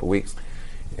training for a couple weeks.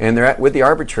 And they're with the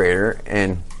arbitrator,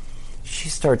 and she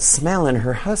starts smelling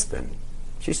her husband.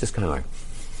 She's just kind of like,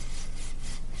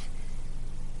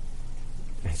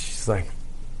 and she's like,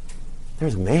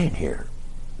 there's a man here,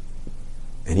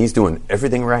 and he's doing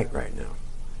everything right now.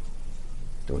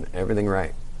 Doing everything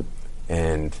right.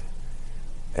 And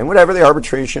whatever, the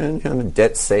arbitration, the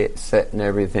debt set and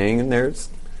everything, and next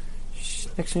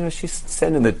thing you know, she's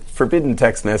sending the forbidden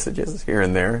text messages here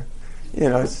and there.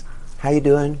 How you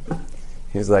doing?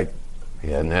 He's like, he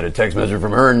hadn't had a text message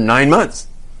from her in 9 months.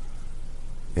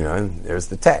 And there's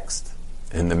the text.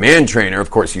 And the man trainer, of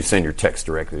course, you send your text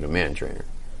directly to man trainer.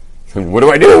 What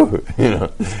do I do?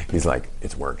 He's like,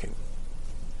 it's working.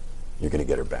 You're going to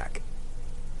get her back.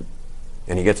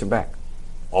 And he gets her back.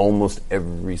 Almost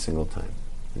every single time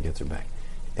he gets her back.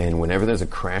 And whenever there's a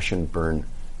crash and burn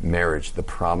marriage, the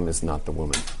problem is not the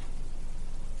woman.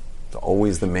 It's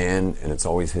always the man, and it's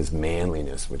always his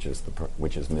manliness which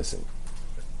is missing.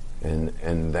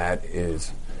 And that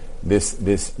is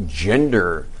this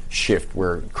gender shift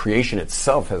where creation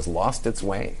itself has lost its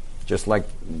way, just like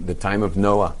the time of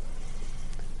Noah.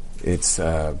 It's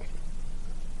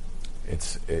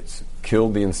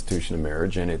killed the institution of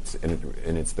marriage, and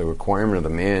it's the requirement of the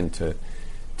man to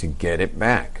get it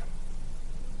back.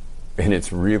 And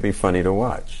it's really funny to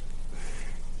watch.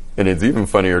 And it's even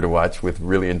funnier to watch with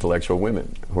really intellectual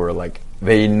women who are like,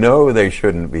 they know they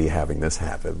shouldn't be having this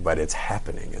happen, but it's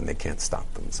happening, and they can't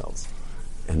stop themselves.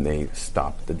 And they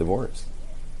stop the divorce.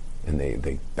 And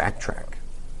they backtrack.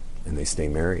 And they stay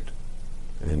married.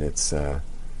 And it's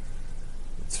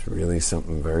really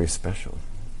something very special.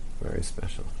 Very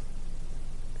special.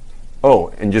 Oh,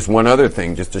 and just one other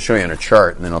thing, just to show you on a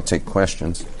chart, and then I'll take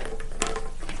questions.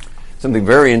 Something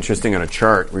very interesting on a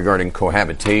chart regarding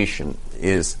cohabitation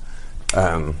is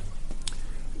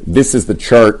this is the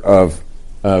chart of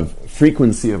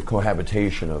frequency of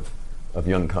cohabitation of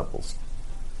young couples.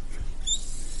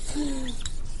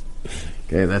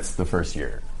 Okay, that's the first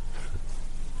year.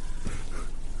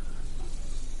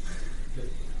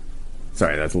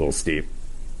 Sorry, that's a little steep.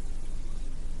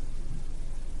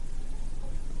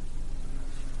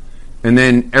 And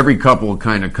then every couple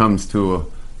kind of comes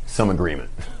to some agreement.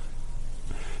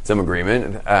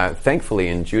 Thankfully,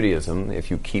 in Judaism, if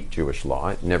you keep Jewish law,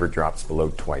 it never drops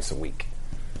below twice a week.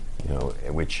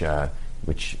 Which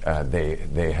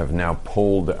they have now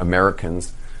polled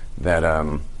Americans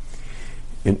that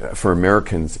for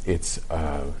Americans it's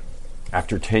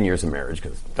after 10 years of marriage,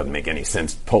 because it doesn't make any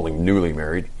sense polling newly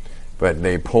married, but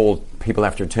they polled people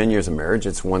after 10 years of marriage.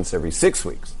 It's once every 6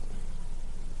 weeks,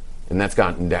 and that's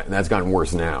gotten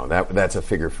worse now. That's a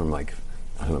figure from like,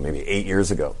 I don't know, maybe 8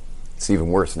 years ago. It's even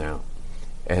worse now.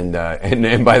 And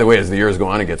by the way, as the years go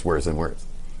on, it gets worse and worse.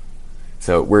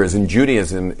 So whereas in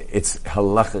Judaism, it's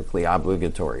halachically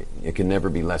obligatory. It can never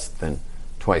be less than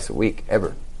twice a week,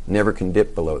 ever. Never can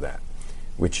dip below that,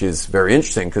 which is very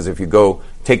interesting, because if you go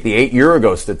take the 8 year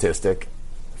ago statistic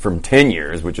from 10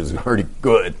 years, which is already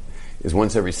good, is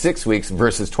once every 6 weeks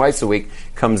versus twice a week,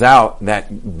 comes out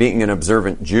that being an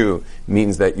observant Jew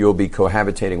means that you'll be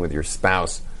cohabitating with your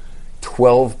spouse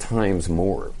 12 times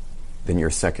more than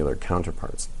your secular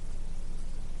counterparts.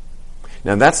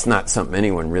 Now, that's not something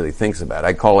anyone really thinks about.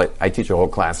 I teach a whole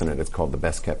class on it. It's called the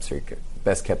best kept secret.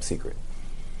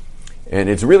 And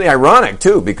it's really ironic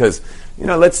too, because,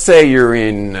 let's say you're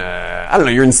in,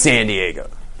 you're in San Diego.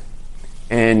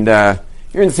 And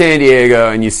you're in San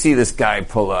Diego and you see this guy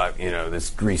pull up,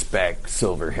 this greaseback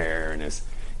silver hair,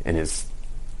 and his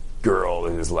girl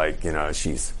is like,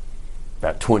 she's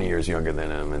about 20 years younger than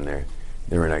him, and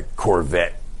they're in a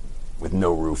Corvette with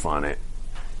no roof on it.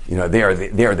 They are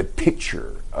the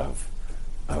picture of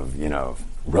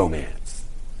romance.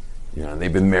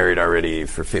 They've been married already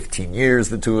for 15 years,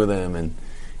 the two of them,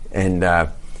 and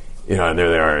there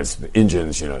they are as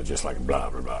engines, just like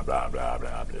blah blah blah blah blah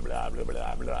blah blah blah blah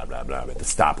blah blah blah blah at the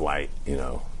stoplight,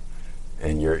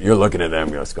 and you're looking at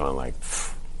them just going like,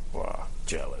 wow,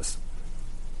 jealous.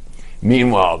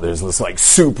 Meanwhile, there's this like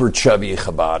super chubby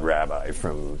Chabad rabbi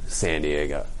from San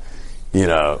Diego,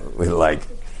 with like,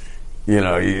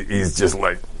 he's just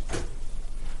like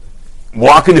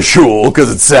walking to shul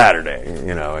because it's Saturday,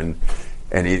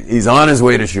 and he's on his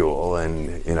way to shul,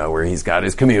 and where he's got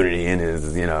his community and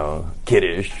his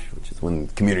kiddush, which is when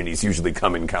communities usually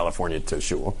come in California to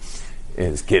shul,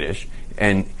 is kiddush,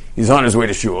 and he's on his way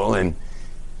to shul, and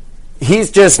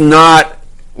he's just not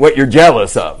what you're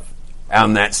jealous of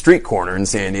on that street corner in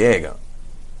San Diego,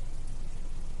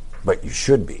 but you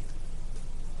should be.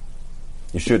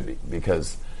 You should be,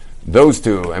 because those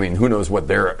two, who knows what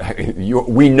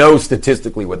we know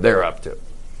statistically what they're up to,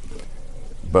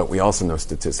 but we also know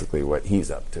statistically what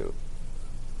he's up to.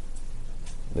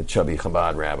 The chubby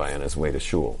Chabad rabbi on his way to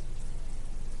shul.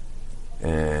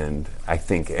 And I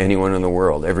think anyone in the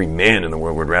world, every man in the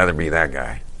world, would rather be that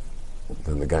guy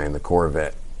than the guy in the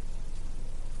Corvette.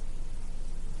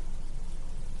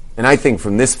 And I think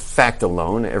from this fact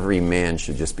alone, every man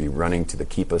should just be running to the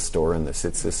Kippah store and the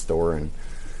Tzitzis store and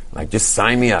like, just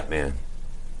sign me up, man.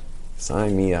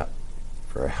 Sign me up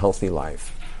for a healthy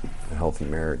life, a healthy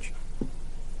marriage.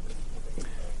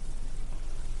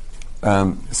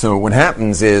 So what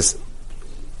happens is,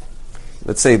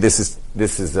 let's say this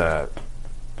is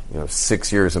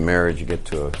 6 years of marriage, you get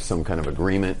to some kind of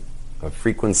agreement, a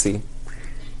frequency,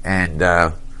 and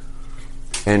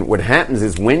what happens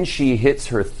is when she hits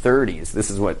her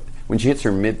 30s, when she hits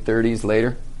her mid-30s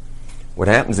later, what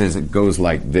happens is it goes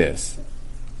like this.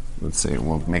 Let's say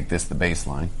we'll make this the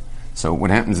baseline. So what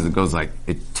happens is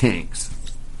it tanks.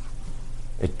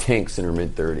 It tanks in her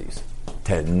mid-30s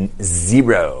to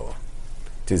zero.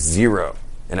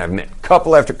 And I've met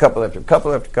couple after couple after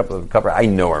couple after couple after couple. I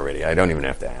know already. I don't even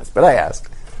have to ask, but I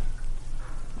ask.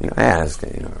 I ask.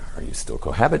 Are you still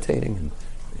cohabitating?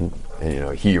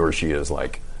 And he or she is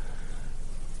like,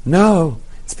 no,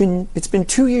 it's been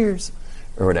 2 years,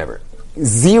 or whatever.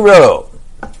 Zero.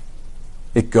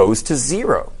 It goes to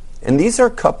zero, and these are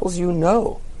couples you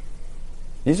know.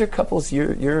 These are couples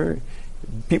you're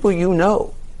people you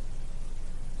know.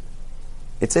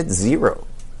 It's at zero.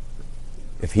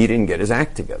 If he didn't get his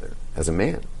act together as a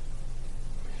man.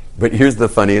 But here's the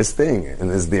funniest thing, and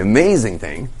this is the amazing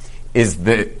thing, is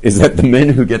that the men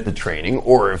who get the training,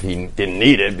 or if he didn't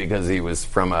need it because he was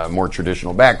from a more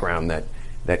traditional background that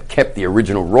kept the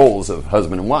original roles of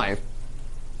husband and wife,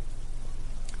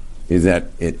 is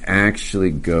that it actually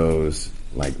goes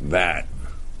like that.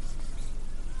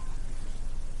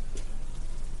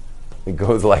 It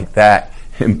goes like that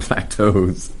and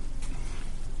plateaus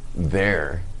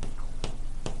there.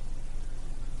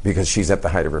 Because she's at the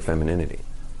height of her femininity.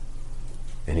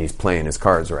 And he's playing his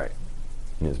cards right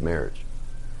in his marriage.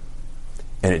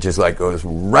 And it just goes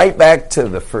right back to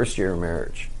the first year of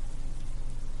marriage.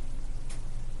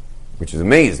 Which is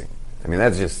amazing. I mean,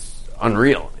 that's just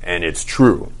unreal. And it's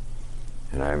true.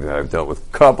 And I've dealt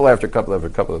with couple after couple after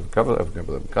couple after couple after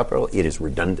couple after couple. It is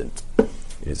redundant.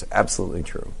 It is absolutely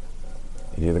true.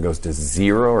 It either goes to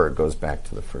zero or it goes back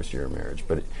to the first year of marriage.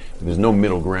 But there's no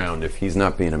middle ground if he's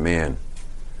not being a man.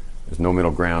 There's no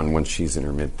middle ground once she's in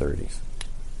her mid-30s.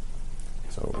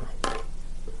 So,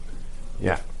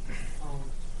 yeah.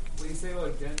 When you say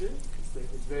about gender,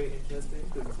 it's very interesting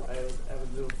because I have a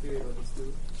little theory about this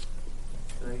too.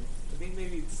 I think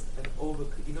maybe it's an when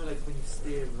you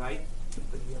stay right,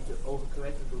 but you have to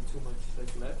overcorrect and go too much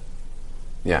left.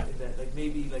 Yeah. In that,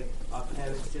 maybe our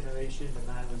parents' generation, the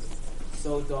man was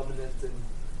so dominant and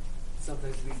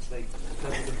sometimes reach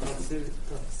levels of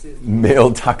toxicity.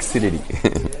 Male toxicity.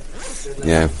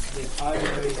 Yeah.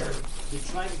 They're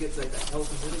trying to get a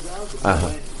healthy middle ground, but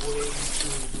went way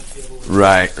too much.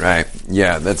 Right.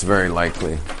 Yeah, that's very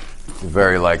likely.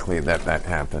 Very likely that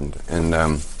happened. And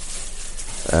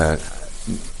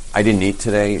I didn't eat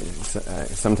today.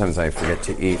 Sometimes I forget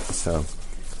to eat, so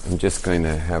I'm just going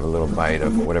to have a little bite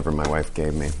of whatever my wife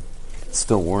gave me. It's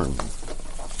still warm.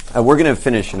 We're going to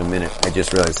finish in a minute. I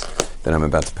just realized that I'm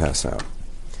about to pass out.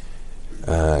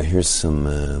 Here's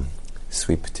some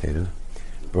sweet potato.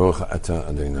 Baruch atah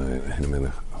Adonai Eloheinu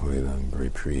melech haolam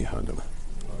b'ri hadam.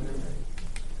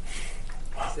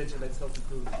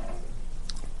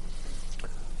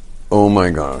 Oh my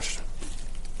gosh.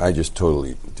 I just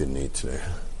totally didn't eat today.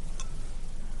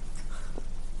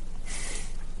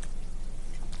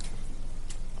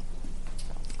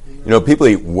 People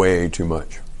eat way too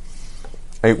much.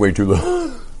 I ate way too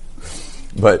little.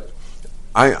 But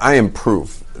I am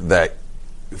proof that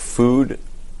food,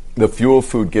 the fuel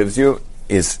food gives you,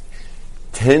 is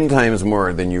 10 times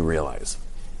more than you realize.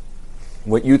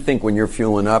 What you think when you're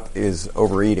fueling up is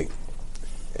overeating.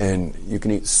 And you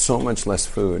can eat so much less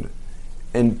food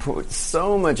and put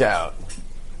so much out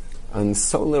on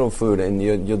so little food, and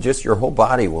your whole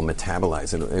body will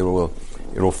metabolize it.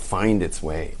 It will find its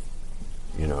way.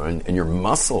 And your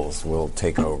muscles will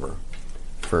take over.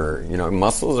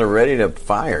 Muscles are ready to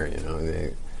fire.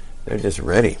 They're just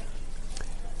ready.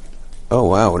 Oh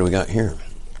wow, what do we got here?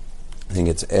 I think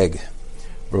it's egg.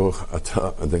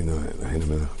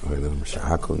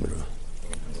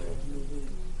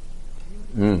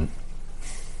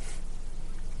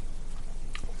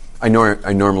 I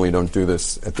normally don't do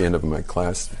this at the end of my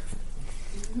class,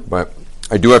 but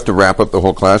I do have to wrap up the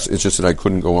whole class. It's just that I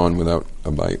couldn't go on without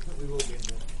a bite.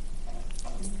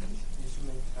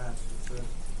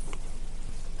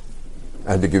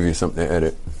 I had to give you something to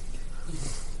edit.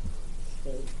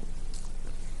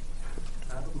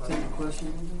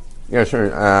 Yeah, sure.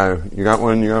 You got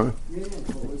one? Yeah.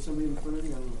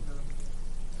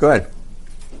 Go ahead.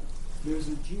 There's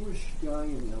a Jewish guy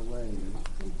in L.A. and he's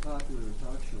pretty popular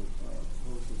talk show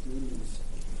host. His name is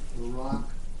Barack. I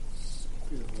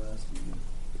forget the last name.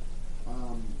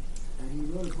 And he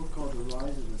wrote a book called The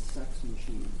Rise of the Sex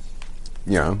Machines.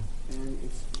 Yeah. And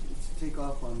it's a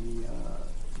takeoff on the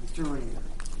Terminator.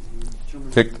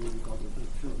 Terminator movie called the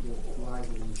Rise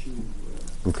of the Machines.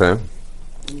 Okay.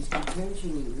 And his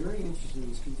contention is very interesting.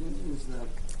 His contention is that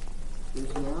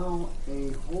there's now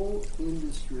a whole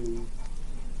industry.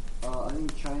 I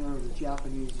think China or the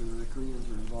Japanese or the Koreans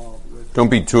are involved with. Don't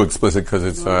be too explicit because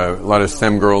it's a lot of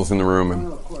STEM girls in the room and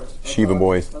of course. Shiva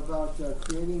boys. About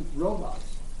creating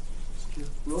robots.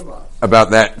 Robots.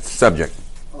 About that subject.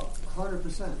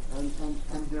 100%.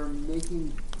 And they're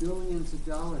making billions of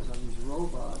dollars on these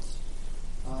robots.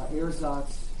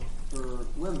 Ersatz for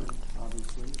women,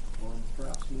 obviously, or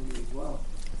perhaps men as well.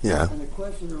 Yeah. And the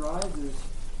question arises,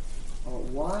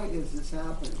 why is this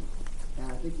happening? And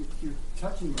I think you're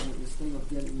touching on this thing of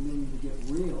getting men to get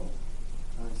real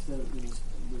instead of this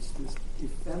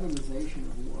effeminization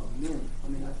of men. I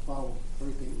mean, I follow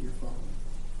everything that you're following.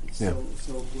 It's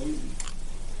so blatant.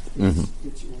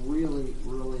 It's really,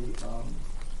 really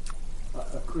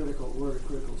a critical. We're at a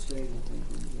critical stage, I think,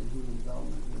 in human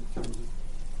development in terms of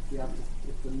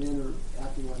if the men are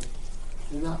acting like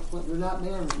they're not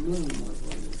men anymore.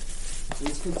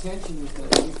 This contention is that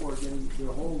people are getting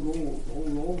the whole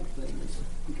role thing is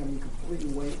becoming completely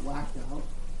whacked out,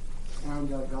 and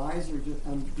guys are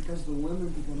just because the women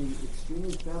are becoming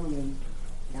extremely feminine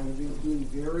and being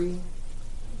very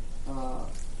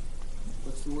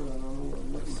what's the word? I don't know what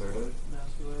I'm looking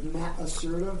for.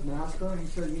 Assertive, masculine. He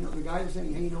said, the guys are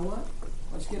saying, hey, you know what?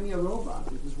 Let's give me a robot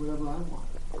that does whatever I want.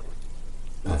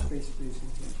 That's basically his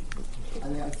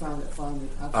contention. I found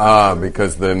it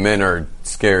because the men are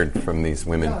scared from these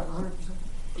women. Yeah, 100%.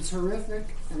 It's horrific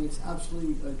and it's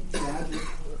absolutely tragic,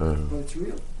 but it's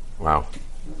real. Wow.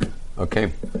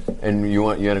 Okay. And you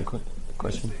had a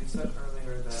question? You said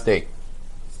earlier that... State.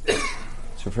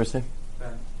 What's your first name?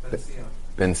 Ben Sion.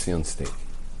 Ben Sion State.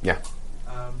 Yeah.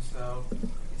 So you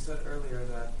said earlier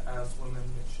that as women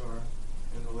mature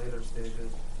in the later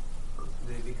stages,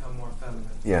 they become more feminine.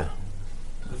 Yeah.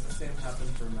 Does the same happen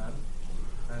for men?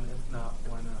 And if not,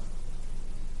 why not?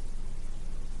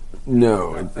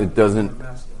 No, it doesn't.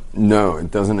 No,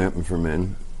 it doesn't happen for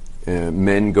men.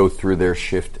 Men go through their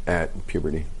shift at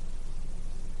puberty.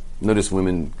 Notice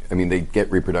women, they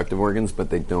get reproductive organs, but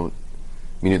they don't,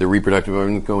 meaning the reproductive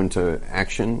organs go into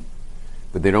action,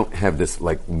 but they don't have this,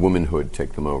 womanhood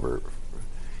take them over.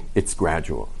 It's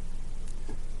gradual.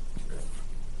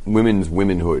 Women's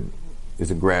womanhood is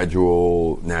a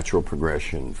gradual, natural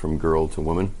progression from girl to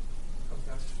woman.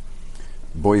 Okay.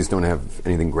 Boys don't have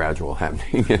anything gradual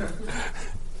happening.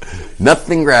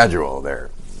 Nothing gradual there.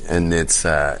 And it's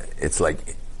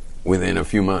like within a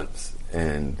few months.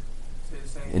 And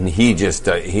he just,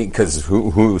 because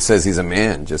who says he's a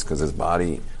man just because his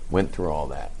body went through all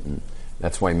that? And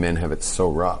that's why men have it so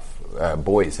rough.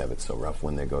 Boys have it so rough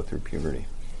when they go through puberty.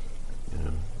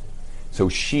 So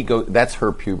that's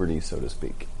her puberty, so to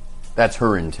speak. That's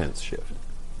her intense shift.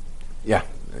 Yeah,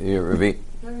 Ravi?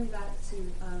 Going back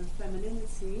to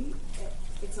femininity,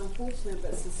 it's unfortunate,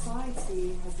 but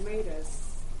society has made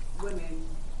us women.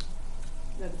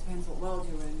 That depends what world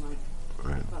you're in,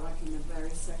 right. But in a very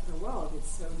secular world,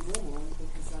 it's so normal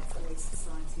because that's the way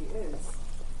society is.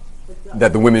 But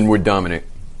That the women would dominate.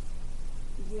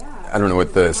 Yeah. I don't know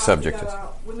what the subject is.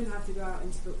 Women have to go out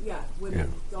into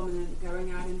women dominant,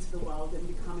 going out into the world and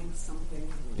becoming something.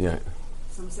 Yeah.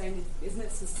 So I'm saying, isn't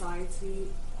it society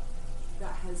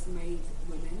that has made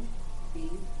women be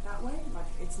that way?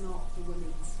 It's not the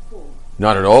women's fault.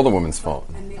 Not at all the woman's fault.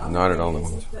 Not at all the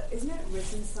woman's fault. Isn't it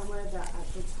written somewhere that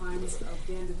at the times of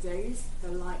the end of days,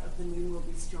 the light of the moon will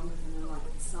be stronger than the light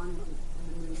of the sun,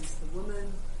 and the moon is the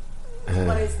woman?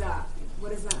 What is that?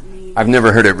 What does that mean? I've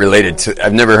never heard that related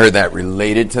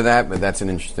to that, but that's an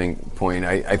interesting point.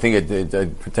 I think it's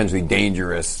potentially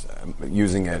dangerous,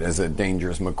 using it as a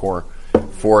dangerous makor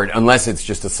for it, unless it's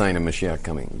just a sign of Mashiach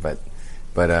coming. But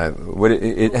what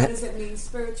does it mean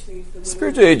spiritually?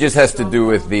 Spiritually, it just has to do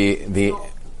with the.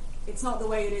 It's not the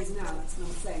way it is now. That's what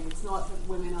I'm saying. It's not that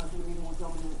women are going to be more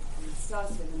dominant and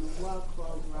assertive in the work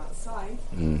world or outside.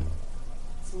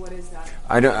 So what is that?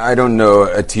 I don't know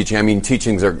a teaching.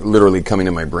 Teachings are literally coming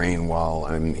to my brain while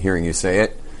I'm hearing you say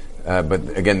it.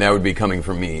 But again, that would be coming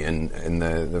from me. And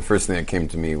the first thing that came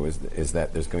to me is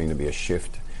that there's going to be a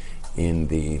shift in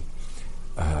the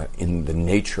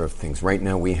nature of things. Right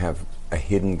now, we have a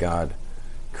hidden God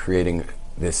creating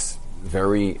this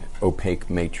very opaque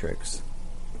matrix,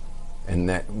 and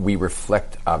that we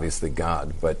reflect obviously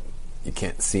God, but you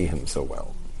can't see Him so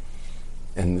well.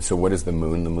 And so what is the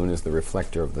moon? The moon is the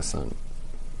reflector of the sun.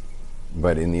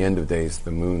 But in the end of days,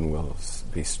 the moon will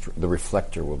be, the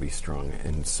reflector will be strong.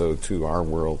 And so too, our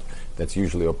world that's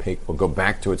usually opaque will go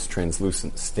back to its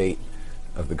translucent state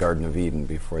of the Garden of Eden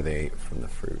before they ate from the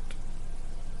fruit.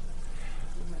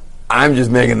 I'm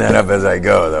just making that up as I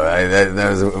go, though.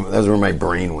 That was where my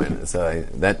brain went. So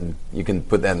you can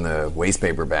put that in the waste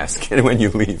paper basket when you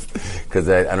leave, because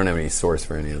I don't have any source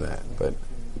for any of that. But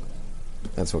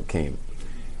that's what came.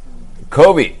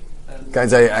 Kobe,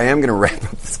 guys, I am going to wrap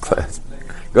up this class.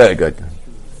 Go ahead.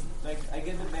 Like, I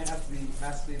get that men have to be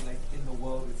masculine, like in the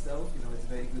world itself. You know, it's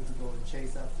very good to go and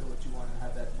chase after what you want to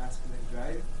have that masculine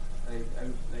drive.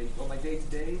 Like on my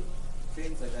day-to-day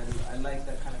things, like I like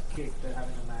that kind of kick that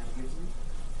having a man gives me.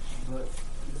 But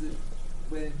is it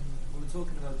when we're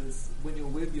talking about this, when you're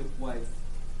with your wife,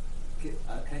 can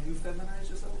you feminize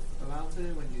yourself around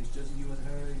her when it's just you and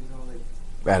her? You know, like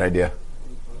Bad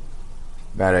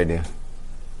idea.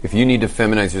 If you need to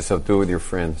feminize yourself, do it with your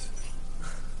friends.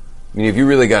 I mean, if you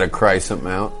really got to cry something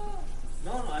out.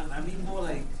 No, I mean more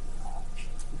like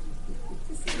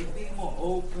being more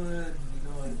open, you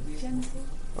know, like being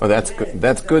Oh, that's good.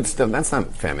 That's good stuff. That's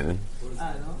not feminine.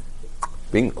 I don't know.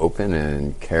 Being open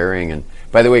and caring, and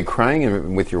by the way,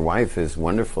 crying with your wife is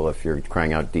wonderful. If you're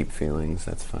crying out deep feelings,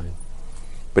 that's fine.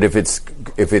 But if it's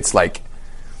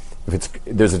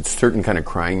there's a certain kind of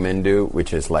crying men do,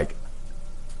 which is like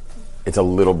it's a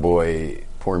little boy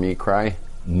poor me cry.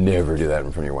 Never do that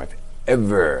in front of your wife,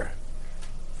 ever.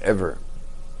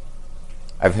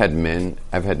 I've had men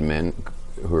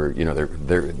who are, you know,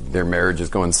 their marriage is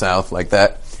going south like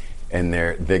that, and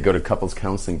they go to couples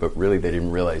counseling, but really they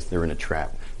didn't realize they're in a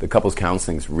trap. The couples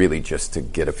counseling is really just to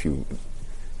get a few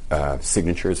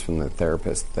signatures from the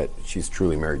therapist that she's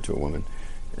truly married to a woman,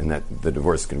 and that the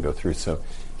divorce can go through. So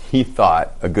he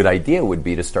thought a good idea would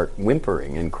be to start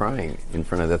whimpering and crying in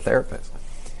front of the therapist.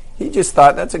 He just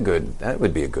thought that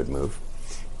would be a good move,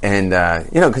 and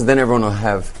because then everyone will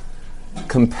have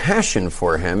compassion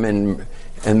for him,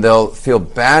 and they'll feel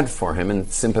bad for him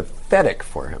and sympathetic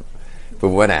for him. But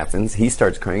what happens? He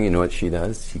starts crying. You know what she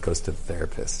does? She goes to the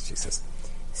therapist. She says,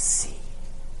 "See,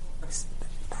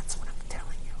 that's what I'm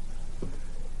telling you."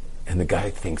 And the guy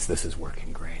thinks this is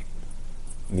working great.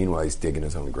 Meanwhile, he's digging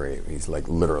his own grave. He's like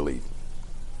literally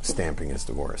stamping his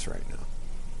divorce right now.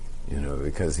 You know,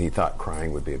 because he thought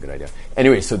crying would be a good idea.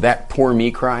 Anyway, so that poor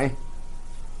me cry,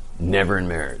 never in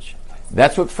marriage.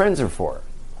 That's what friends are for.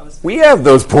 We have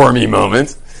those poor me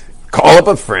moments. Call up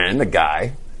a friend, a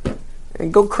guy,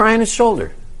 and go cry on his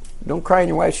shoulder. Don't cry on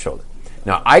your wife's shoulder.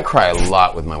 Now, I cry a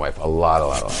lot with my wife, a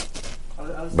lot.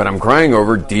 But I'm crying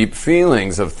over deep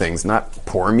feelings of things, not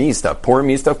poor me stuff. Poor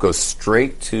me stuff goes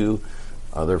straight to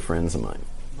other friends of mine.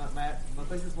 My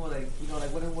question is more like, you know,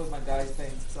 like when I'm with my guys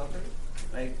playing soccer,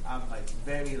 like I'm like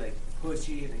very like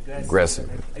pushy and aggressive.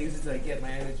 Like, I use it to like get my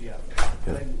energy out.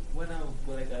 Yeah. Like when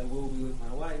I will be with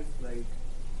my wife, like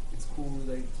it's cool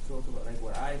like to talk about like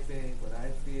what I think, what I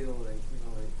feel, like, you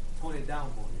know, like tone it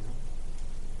down more, you know.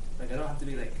 Like I don't have to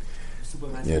be like super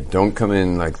massive. Yeah, don't come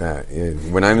in like that.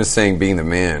 When I'm just saying being the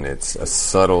man, it's a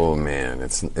subtle man.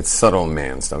 It's subtle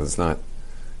man stuff. It's not,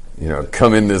 you know,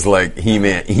 come in this like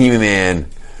He-Man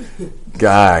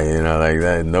guy, you know, like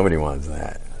that. Nobody wants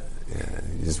that. Yeah,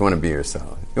 you just want to be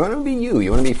yourself. You want to be you.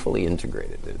 You want to be fully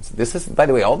integrated. This is, by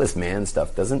the way, all this man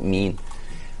stuff doesn't mean,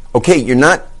 okay, you're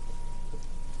not,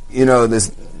 you know,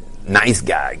 this nice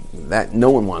guy. That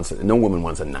no woman wants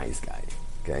a nice guy.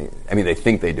 Okay, I mean they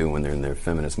think they do when they're in their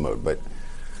feminist mode, but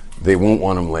they won't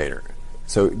want them later.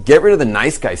 So get rid of the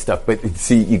nice guy stuff. But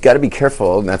see, you got to be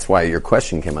careful, and that's why your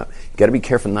question came up. You got to be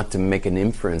careful not to make an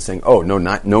inference saying, "Oh, no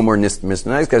more Mr.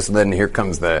 Nice Guy." So then here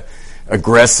comes the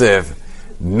aggressive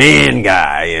man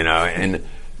guy, you know, and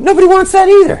nobody wants that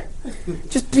either.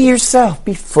 Just be yourself.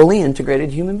 Be fully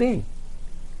integrated human being.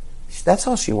 That's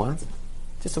all she wants.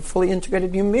 Just a fully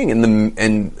integrated human being,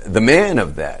 and the man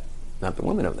of that, not the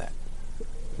woman of that.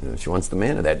 You know, she wants the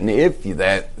man of that. And if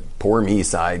that poor me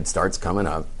side starts coming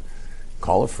up,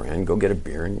 call a friend, go get a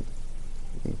beer, and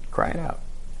cry it out.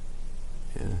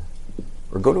 Yeah.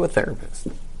 Or go to a therapist.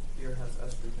 Beer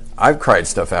has estrogen. I've cried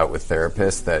stuff out with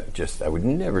therapists that just I would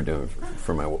never do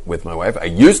with my wife. I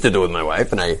used to do it with my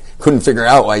wife, and I couldn't figure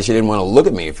out why she didn't want to look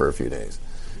at me for a few days.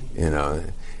 You know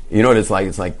what it's like?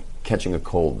 It's like catching a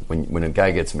cold. When a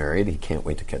guy gets married, he can't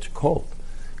wait to catch a cold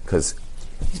because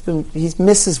he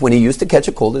misses when he used to catch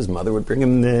a cold. His mother would bring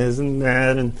him this and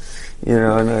that, and you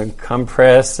know, and a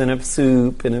compress and a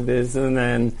soup and a this and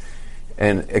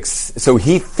that, so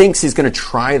he thinks he's going to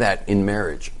try that in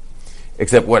marriage.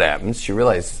 Except what happens? She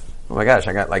realizes, oh my gosh,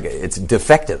 it's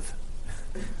defective.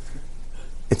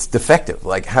 It's defective.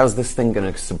 Like, how's this thing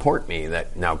going to support me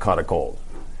that now caught a cold?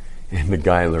 And the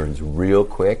guy learns real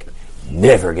quick,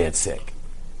 never get sick.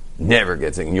 Never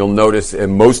get sick. And you'll notice,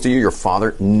 most of you, your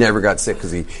father never got sick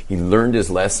because he learned his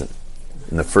lesson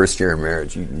in the first year of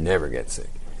marriage. You never get sick.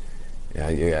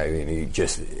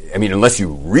 Unless you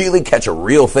really catch a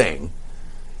real thing.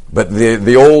 But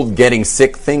the old getting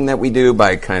sick thing that we do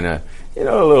by kind of, a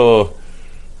little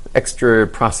extra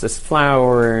processed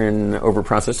flour and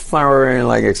over-processed flour and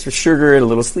like extra sugar and a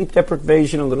little sleep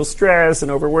deprivation, a little stress and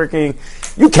overworking,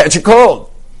 you catch a cold.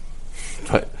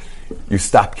 But you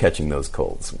stop catching those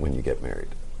colds when you get married.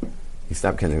 You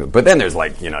stop catching them. But then there's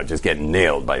just getting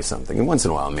nailed by something. And once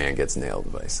in a while a man gets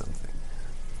nailed by something.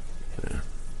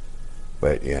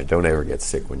 But don't ever get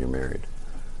sick when you're married.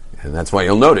 And that's why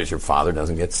you'll notice your father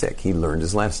doesn't get sick. He learned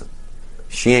his lesson.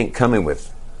 She ain't coming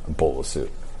with a bowl of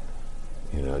soup.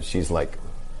 She's like,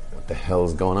 what the hell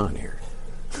is going on here?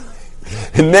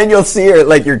 And then you'll see her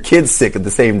like your kid's sick at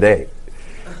the same day.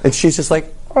 And she's just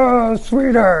like, oh,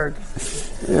 sweetheart.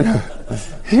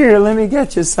 Here, let me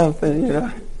get you something,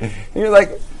 And you're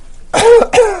like,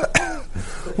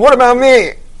 what about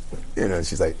me?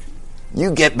 She's like,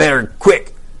 you get better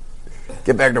quick.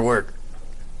 Get back to work.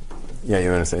 Yeah,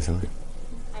 you want to say something?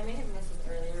 I may have missed it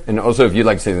earlier. And also, if you'd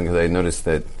like to say something, because I noticed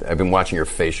that I've been watching your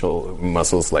facial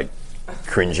muscles, like,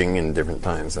 cringing in different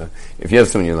times. If you have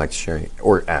something you'd like to share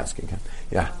or ask, you can.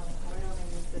 Yeah. I don't know if I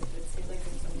missed it, but it seems like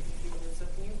there's some confusion. So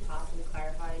can you possibly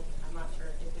clarify, I'm not sure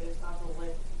if it is possible, what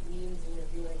it means in your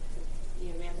view, like, to be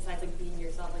a man, besides, like, being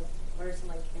yourself? Like, what are some,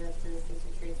 like, characteristics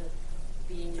or traits of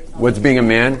being yourself? What's being a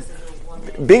man?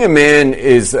 Being a man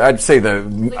is, I'd say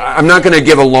I'm not going to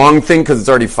give a long thing because it's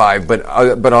already 5, but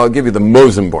I'll give you the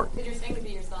most important. Because you're saying to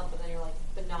be yourself, but then you're like,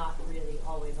 but not really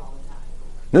always all the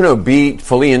time. No, be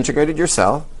fully integrated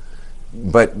yourself,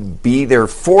 but be there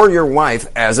for your wife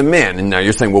as a man. And now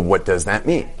you're saying, well, what does that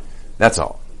mean? That's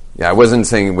all. Yeah, I wasn't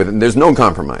saying there's no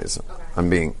compromise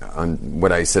on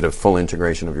what I said of full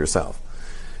integration of yourself.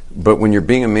 But when you're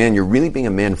being a man, you're really being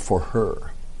a man for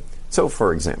her. So,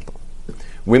 for example,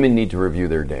 women need to review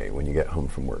their day when you get home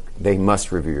from work. They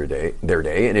must review their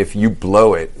day, and if you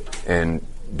blow it and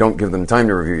don't give them time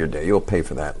to review your day, you'll pay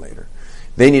for that later.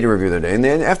 They need to review their day, and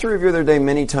they have to review their day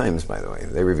many times, by the way.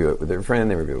 They review it with their friend,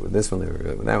 they review it with this one, they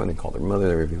review it with that one, they call their mother,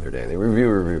 they review their day, they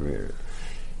review.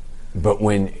 But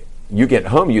when you get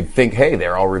home, you'd think, hey,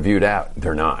 they're all reviewed out.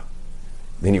 They're not.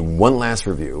 They need one last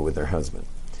review with their husband.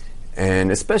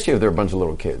 And especially if they're a bunch of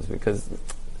little kids, because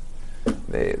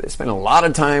they spend a lot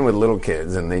of time with little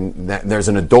kids, and there's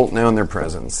an adult now in their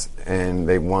presence, and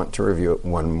they want to review it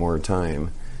one more time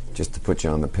just to put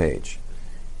you on the page.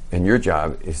 And your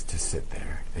job is to sit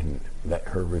there and let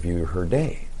her review her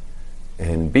day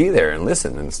and be there and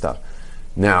listen and stuff.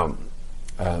 Now,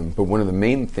 but one of the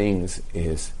main things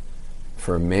is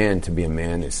for a man to be a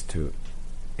man is to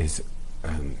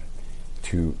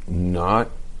not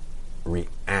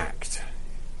react.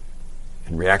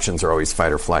 And reactions are always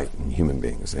fight or flight in human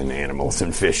beings and animals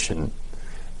and fish, and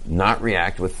not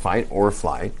react with fight or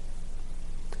flight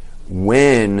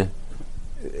when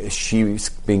she's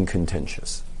being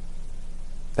contentious.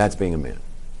 That's being a man.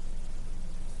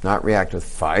 Not react with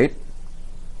fight,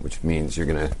 which means you're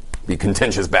going to be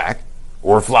contentious back,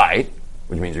 or flight,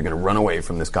 which means you're going to run away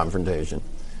from this confrontation.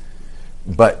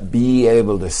 But be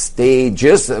able to stay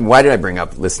why did I bring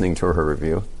up listening to her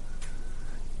review?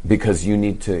 Because you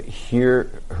need to hear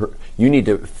her, you need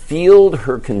to field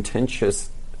her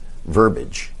contentious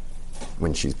verbiage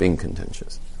when she's being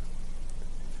contentious.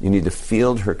 You need to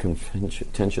field her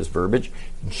contentious verbiage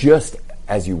just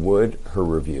as you would her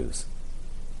reviews.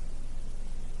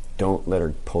 Don't let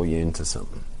her pull you into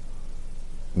something,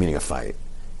 meaning a fight.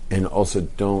 And also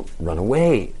don't run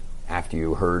away after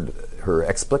you heard her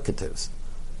explicatives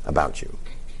about you.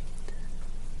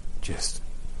 Just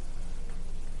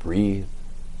breathe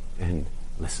and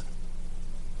listen.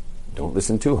 Don't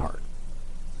listen too hard.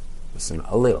 Listen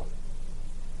a little.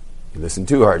 You listen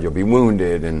too hard, you'll be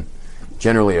wounded. And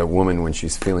generally a woman, when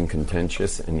she's feeling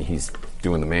contentious and he's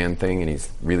doing the man thing and he's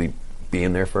really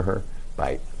being there for her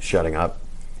by shutting up,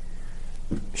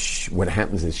 what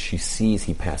happens is she sees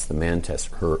he passed the man test.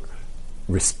 Her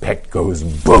respect goes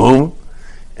boom,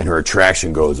 and her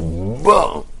attraction goes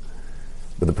boom.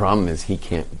 But the problem is he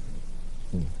can't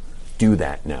do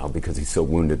that now because he's so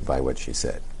wounded by what she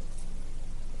said.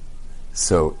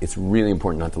 So it's really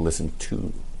important not to listen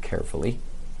too carefully.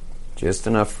 Just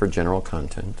enough for general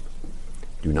content.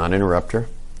 Do not interrupt her.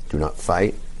 Do not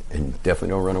fight. And definitely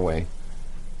don't run away.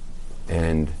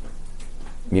 And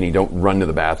meaning don't run to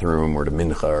the bathroom or to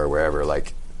mincha or wherever.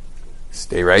 Like,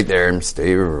 stay right there and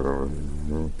stay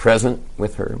present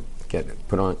with her.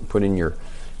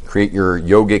 Create your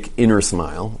yogic inner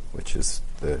smile, which is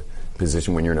the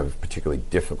position when you're in a particularly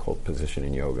difficult position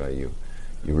in yoga. You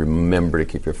remember to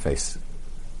keep your face,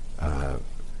 the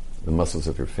muscles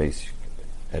of your face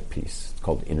at peace. It's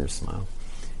called inner smile.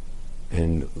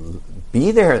 and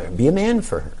be there, be a man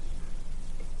for her.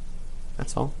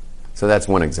 That's all. So that's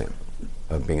one example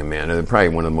of being a man, and probably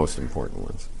one of the most important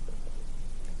ones.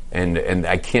 And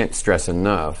I can't stress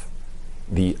enough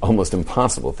the almost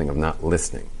impossible thing of not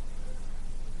listening.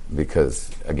 Because,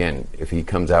 again, if he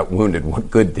comes out wounded, what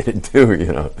good did it do,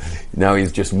 you know? Now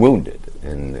he's just wounded.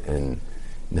 And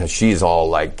now she's all,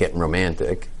 like, getting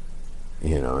romantic,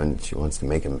 you know, and she wants to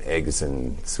make him eggs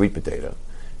and sweet potato.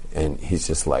 And he's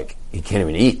just like, he can't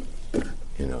even eat,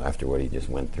 you know, after what he just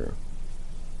went through.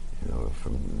 You know,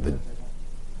 from the...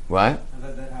 What? I've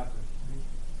had that happen.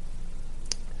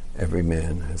 Every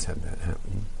man has had that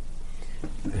happen.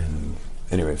 And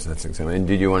anyways, that's example. And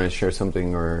did you want to share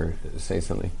something or say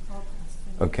something?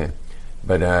 Okay.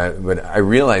 But I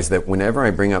realize that whenever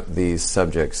I bring up these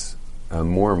subjects,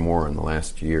 more and more in the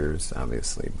last years,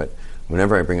 obviously, but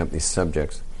whenever I bring up these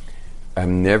subjects,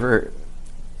 my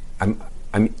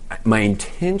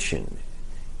intention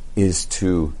is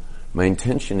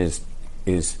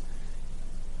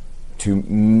to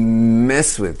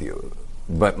mess with you,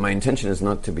 but my intention is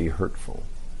not to be hurtful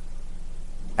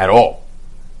at all.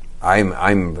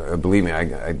 Believe me,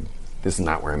 this is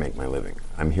not where I make my living.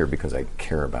 I'm here because I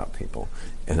care about people,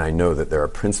 and I know that there are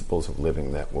principles of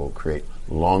living that will create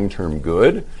long-term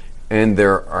good, and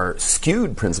there are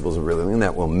skewed principles of living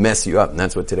that will mess you up, and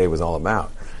that's what today was all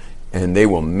about. And they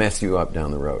will mess you up down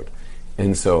the road.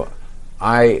 And so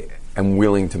I am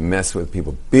willing to mess with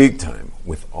people big time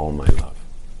with all my love.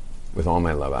 With all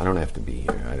my love. I don't have to be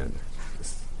here.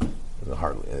 This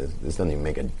doesn't even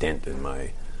make a dent in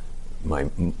my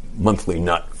monthly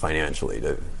nut financially.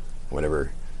 To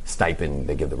whatever stipend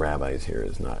they give the rabbis here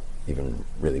is not even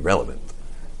really relevant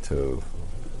to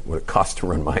what it costs to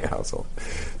run my household,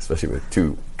 especially with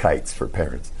 2 kites for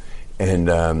parents.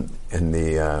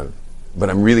 But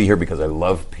I'm really here because I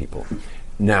love people.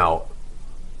 Now,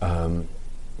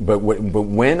 but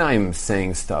when I'm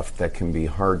saying stuff that can be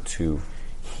hard to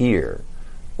hear,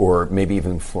 or maybe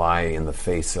even fly in the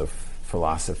face of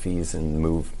philosophies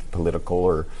and political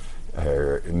or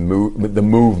the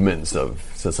movements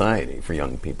of society for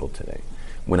young people today,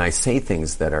 when I say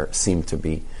things that seem to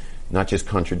be not just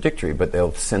contradictory, but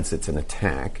they'll sense it's an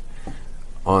attack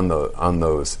on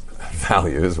those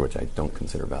values, which I don't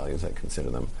consider values. I consider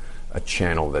them a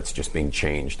channel that's just being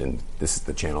changed, and this is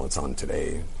the channel it's on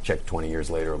today. Check 20 years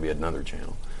later, it'll be another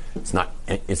channel. It's not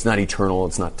eternal.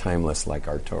 It's not timeless like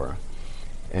our Torah.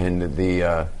 And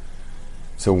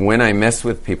so when I mess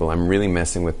with people, I'm really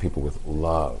messing with people with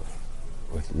love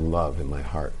in my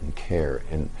heart and care,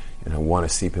 and I want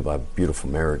to see people have beautiful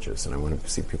marriages, and I want to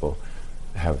see people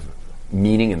have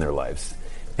meaning in their lives.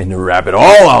 And to wrap it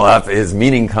all up,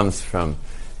 meaning comes from.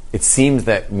 It seems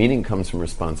that meaning comes from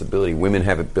responsibility. Women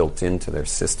have it built into their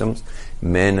systems.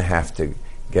 Men have to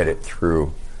get it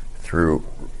through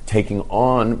taking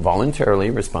on voluntarily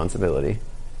responsibility.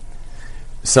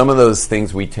 Some of those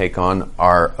things we take on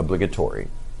are obligatory.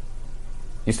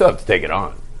 You still have to take it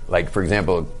on. Like, for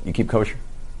example, you keep kosher.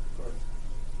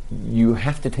 You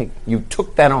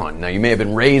took that on. Now, you may have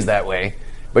been raised that way,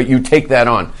 but you take that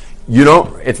on.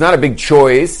 It's not a big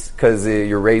choice because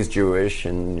you're raised Jewish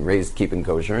and raised keeping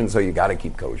kosher, and so you got to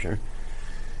keep kosher.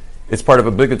 It's part of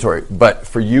obligatory. But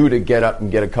for you to get up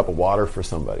and get a cup of water for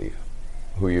somebody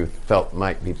who you felt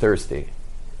might be thirsty,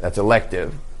 that's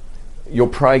elective. You'll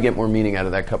probably get more meaning out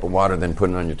of that cup of water than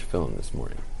putting on your tefillin this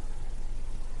morning.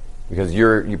 Because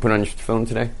you put on your tefillin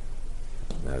today?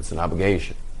 That's an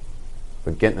obligation.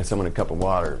 But getting someone a cup of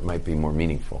water might be more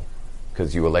meaningful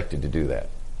because you elected to do that.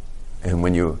 And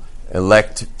when you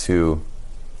elect to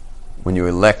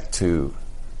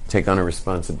take on a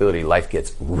responsibility, life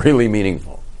gets really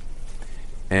meaningful.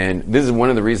 And this is one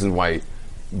of the reasons why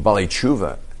Baalei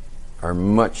Tshuva are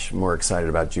much more excited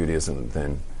about Judaism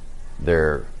than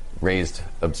their raised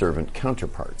observant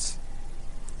counterparts,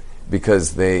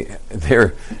 because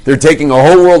they're taking a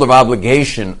whole world of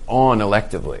obligation on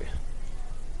electively.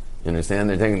 You understand?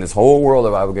 They're taking this whole world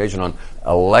of obligation on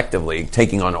electively,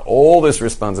 taking on all this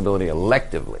responsibility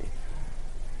electively.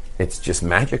 It's just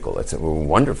magical. It's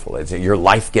wonderful. Your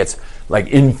life gets like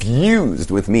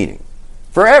infused with meaning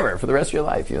forever, for the rest of your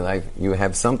life. You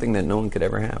have something that no one could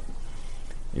ever have.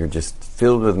 You're just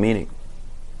filled with meaning.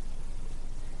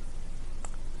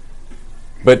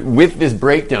 But with this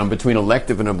breakdown between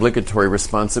elective and obligatory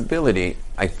responsibility,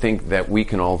 I think that we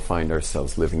can all find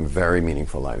ourselves living very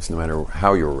meaningful lives, no matter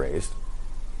how you were raised.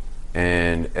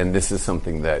 And this is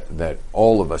something that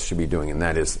all of us should be doing, and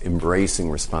that is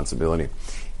embracing responsibility.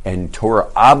 And Torah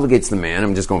obligates the man,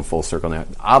 I'm just going full circle now,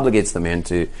 obligates the man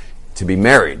to be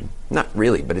married Not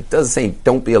really, but it does say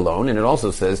don't be alone, and it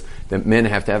also says that men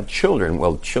have to have children.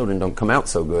 Well, children don't come out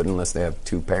so good unless they have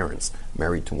two parents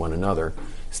married to one another,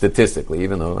 statistically,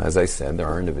 even though, as I said, there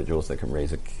are individuals that can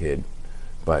raise a kid,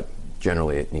 but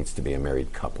generally it needs to be a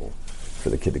married couple for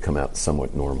the kid to come out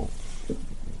somewhat normal.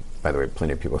 By the way,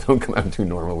 plenty of people don't come out too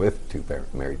normal with two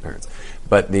married parents.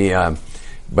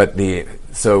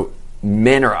 So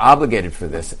men are obligated for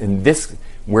this, and this,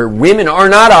 where women are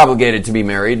not obligated to be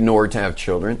married nor to have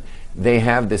children, they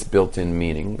have this built-in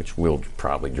meaning, which will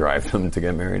probably drive them to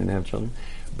get married and have children.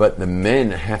 But the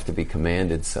men have to be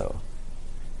commanded so,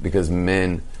 because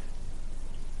men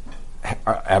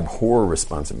abhor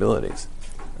responsibilities.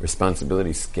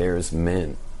 Responsibility scares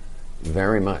men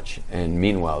very much, and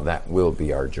meanwhile, that will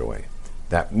be our joy.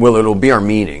 It'll be our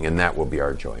meaning, and that will be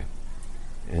our joy.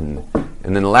 And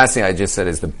then the last thing I just said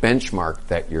is the benchmark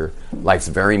that your life's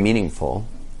very meaningful.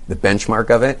 The benchmark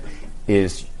of it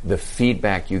is the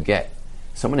feedback you get.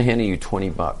 Someone handing you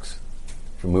 $20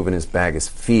 for moving his bag is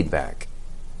feedback.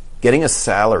 Getting a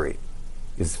salary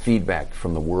is feedback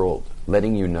from the world,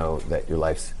 letting you know that your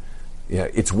life's,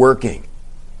 it's working.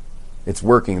 It's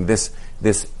working. This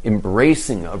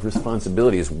embracing of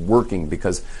responsibility is working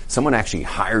because someone actually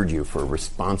hired you for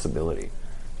responsibility,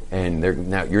 and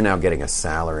you're now getting a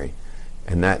salary,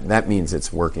 and that means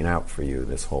it's working out for you.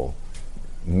 This whole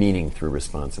meaning through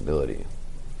responsibility.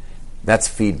 That's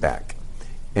feedback,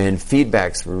 and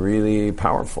feedback's really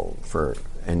powerful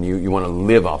and you want to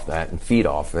live off that and feed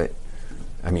off it.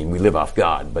 I mean, we live off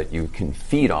God, but you can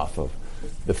feed off of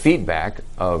the feedback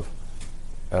of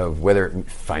whether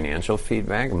financial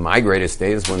feedback. My greatest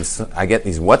day is when I get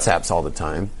these WhatsApps all the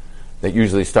time that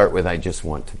usually start with, "I just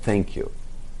want to thank you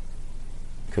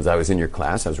because I was in your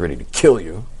class, I was ready to kill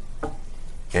you,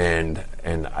 and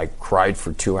I cried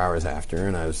for 2 hours after,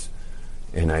 and I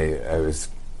was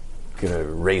gonna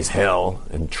raise hell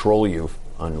and troll you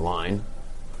online,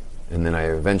 and then I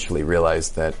eventually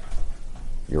realized that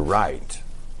you're right,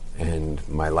 and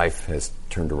my life has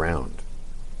turned around,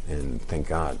 and thank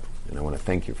God, and I want to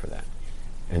thank you for that."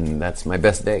 And that's my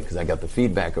best day because I got the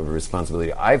feedback of a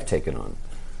responsibility I've taken on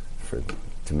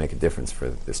to make a difference for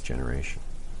this generation.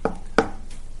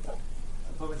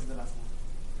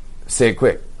 Say it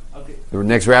quick. Okay. The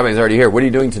next rabbi is already here. What are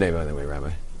you doing today, by the way,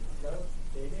 Rabbi? Love,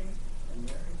 dating, and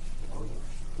marriage.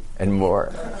 And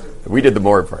more. We did the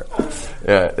more part.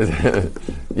 Yeah.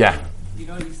 Yeah. You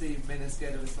know, you say men are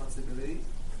scared of responsibility.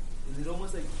 Is it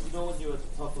almost like, when you're at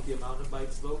the top of your mountain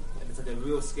bike slope, and it's like a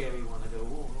real scary one,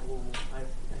 like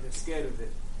and you're scared of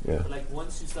it. Yeah. But like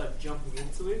once you start jumping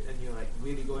into it, and you're like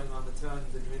really going on the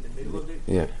turns, and you're in the middle of it,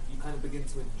 Yeah. you kind of begin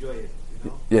to enjoy it.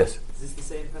 Yes. Is this the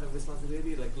same kind of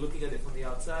responsibility? Like looking at it from the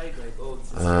outside, like, oh,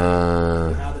 this is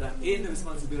now that I'm in the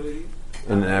responsibility,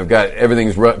 And I've got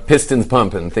everything's pistons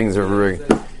pumping. Things are.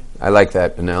 I like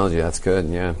that analogy. That's good.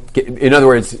 Yeah. In other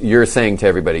words, you're saying to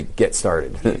everybody, get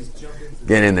started.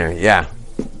 Get in there. Yeah.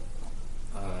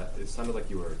 It sounded like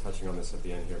you were touching on this at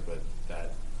the end here, but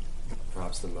that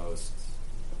perhaps the most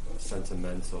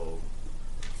sentimental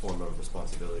form of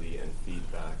responsibility and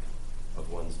feedback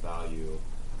of one's value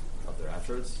of their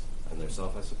efforts and their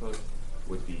self, I suppose,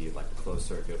 would be like a closed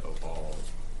circuit of all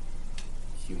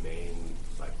humane,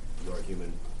 like you're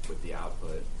human with the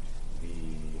output.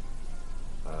 The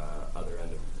other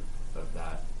end of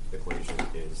that equation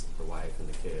is the wife and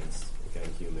the kids, again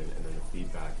human, and then the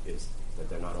feedback is that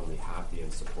they're not only happy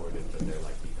and supported, but they're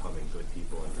like becoming good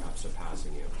people and perhaps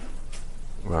surpassing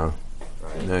you. Wow.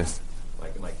 Right? Nice.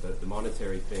 Like the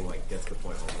monetary thing like gets the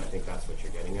point home. I think that's what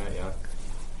you're getting at, yeah?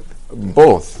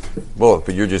 Both,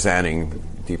 but you're just adding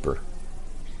deeper,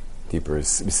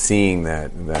 seeing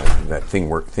that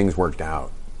things worked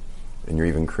out, and you're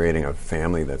even creating a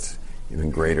family that's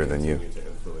even greater than you. Continue to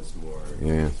influence more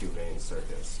humane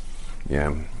circus.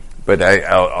 Yeah, but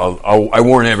I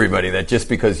warn everybody that just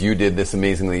because you did this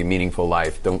amazingly meaningful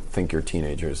life, don't think your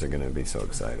teenagers are going to be so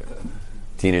excited.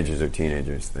 Teenagers are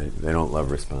teenagers; they don't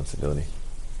love responsibility.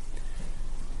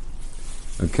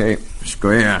 Okay,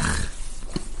 shkoyach.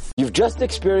 You've just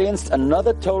experienced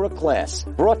another Torah class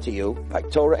brought to you by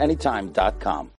TorahAnytime.com.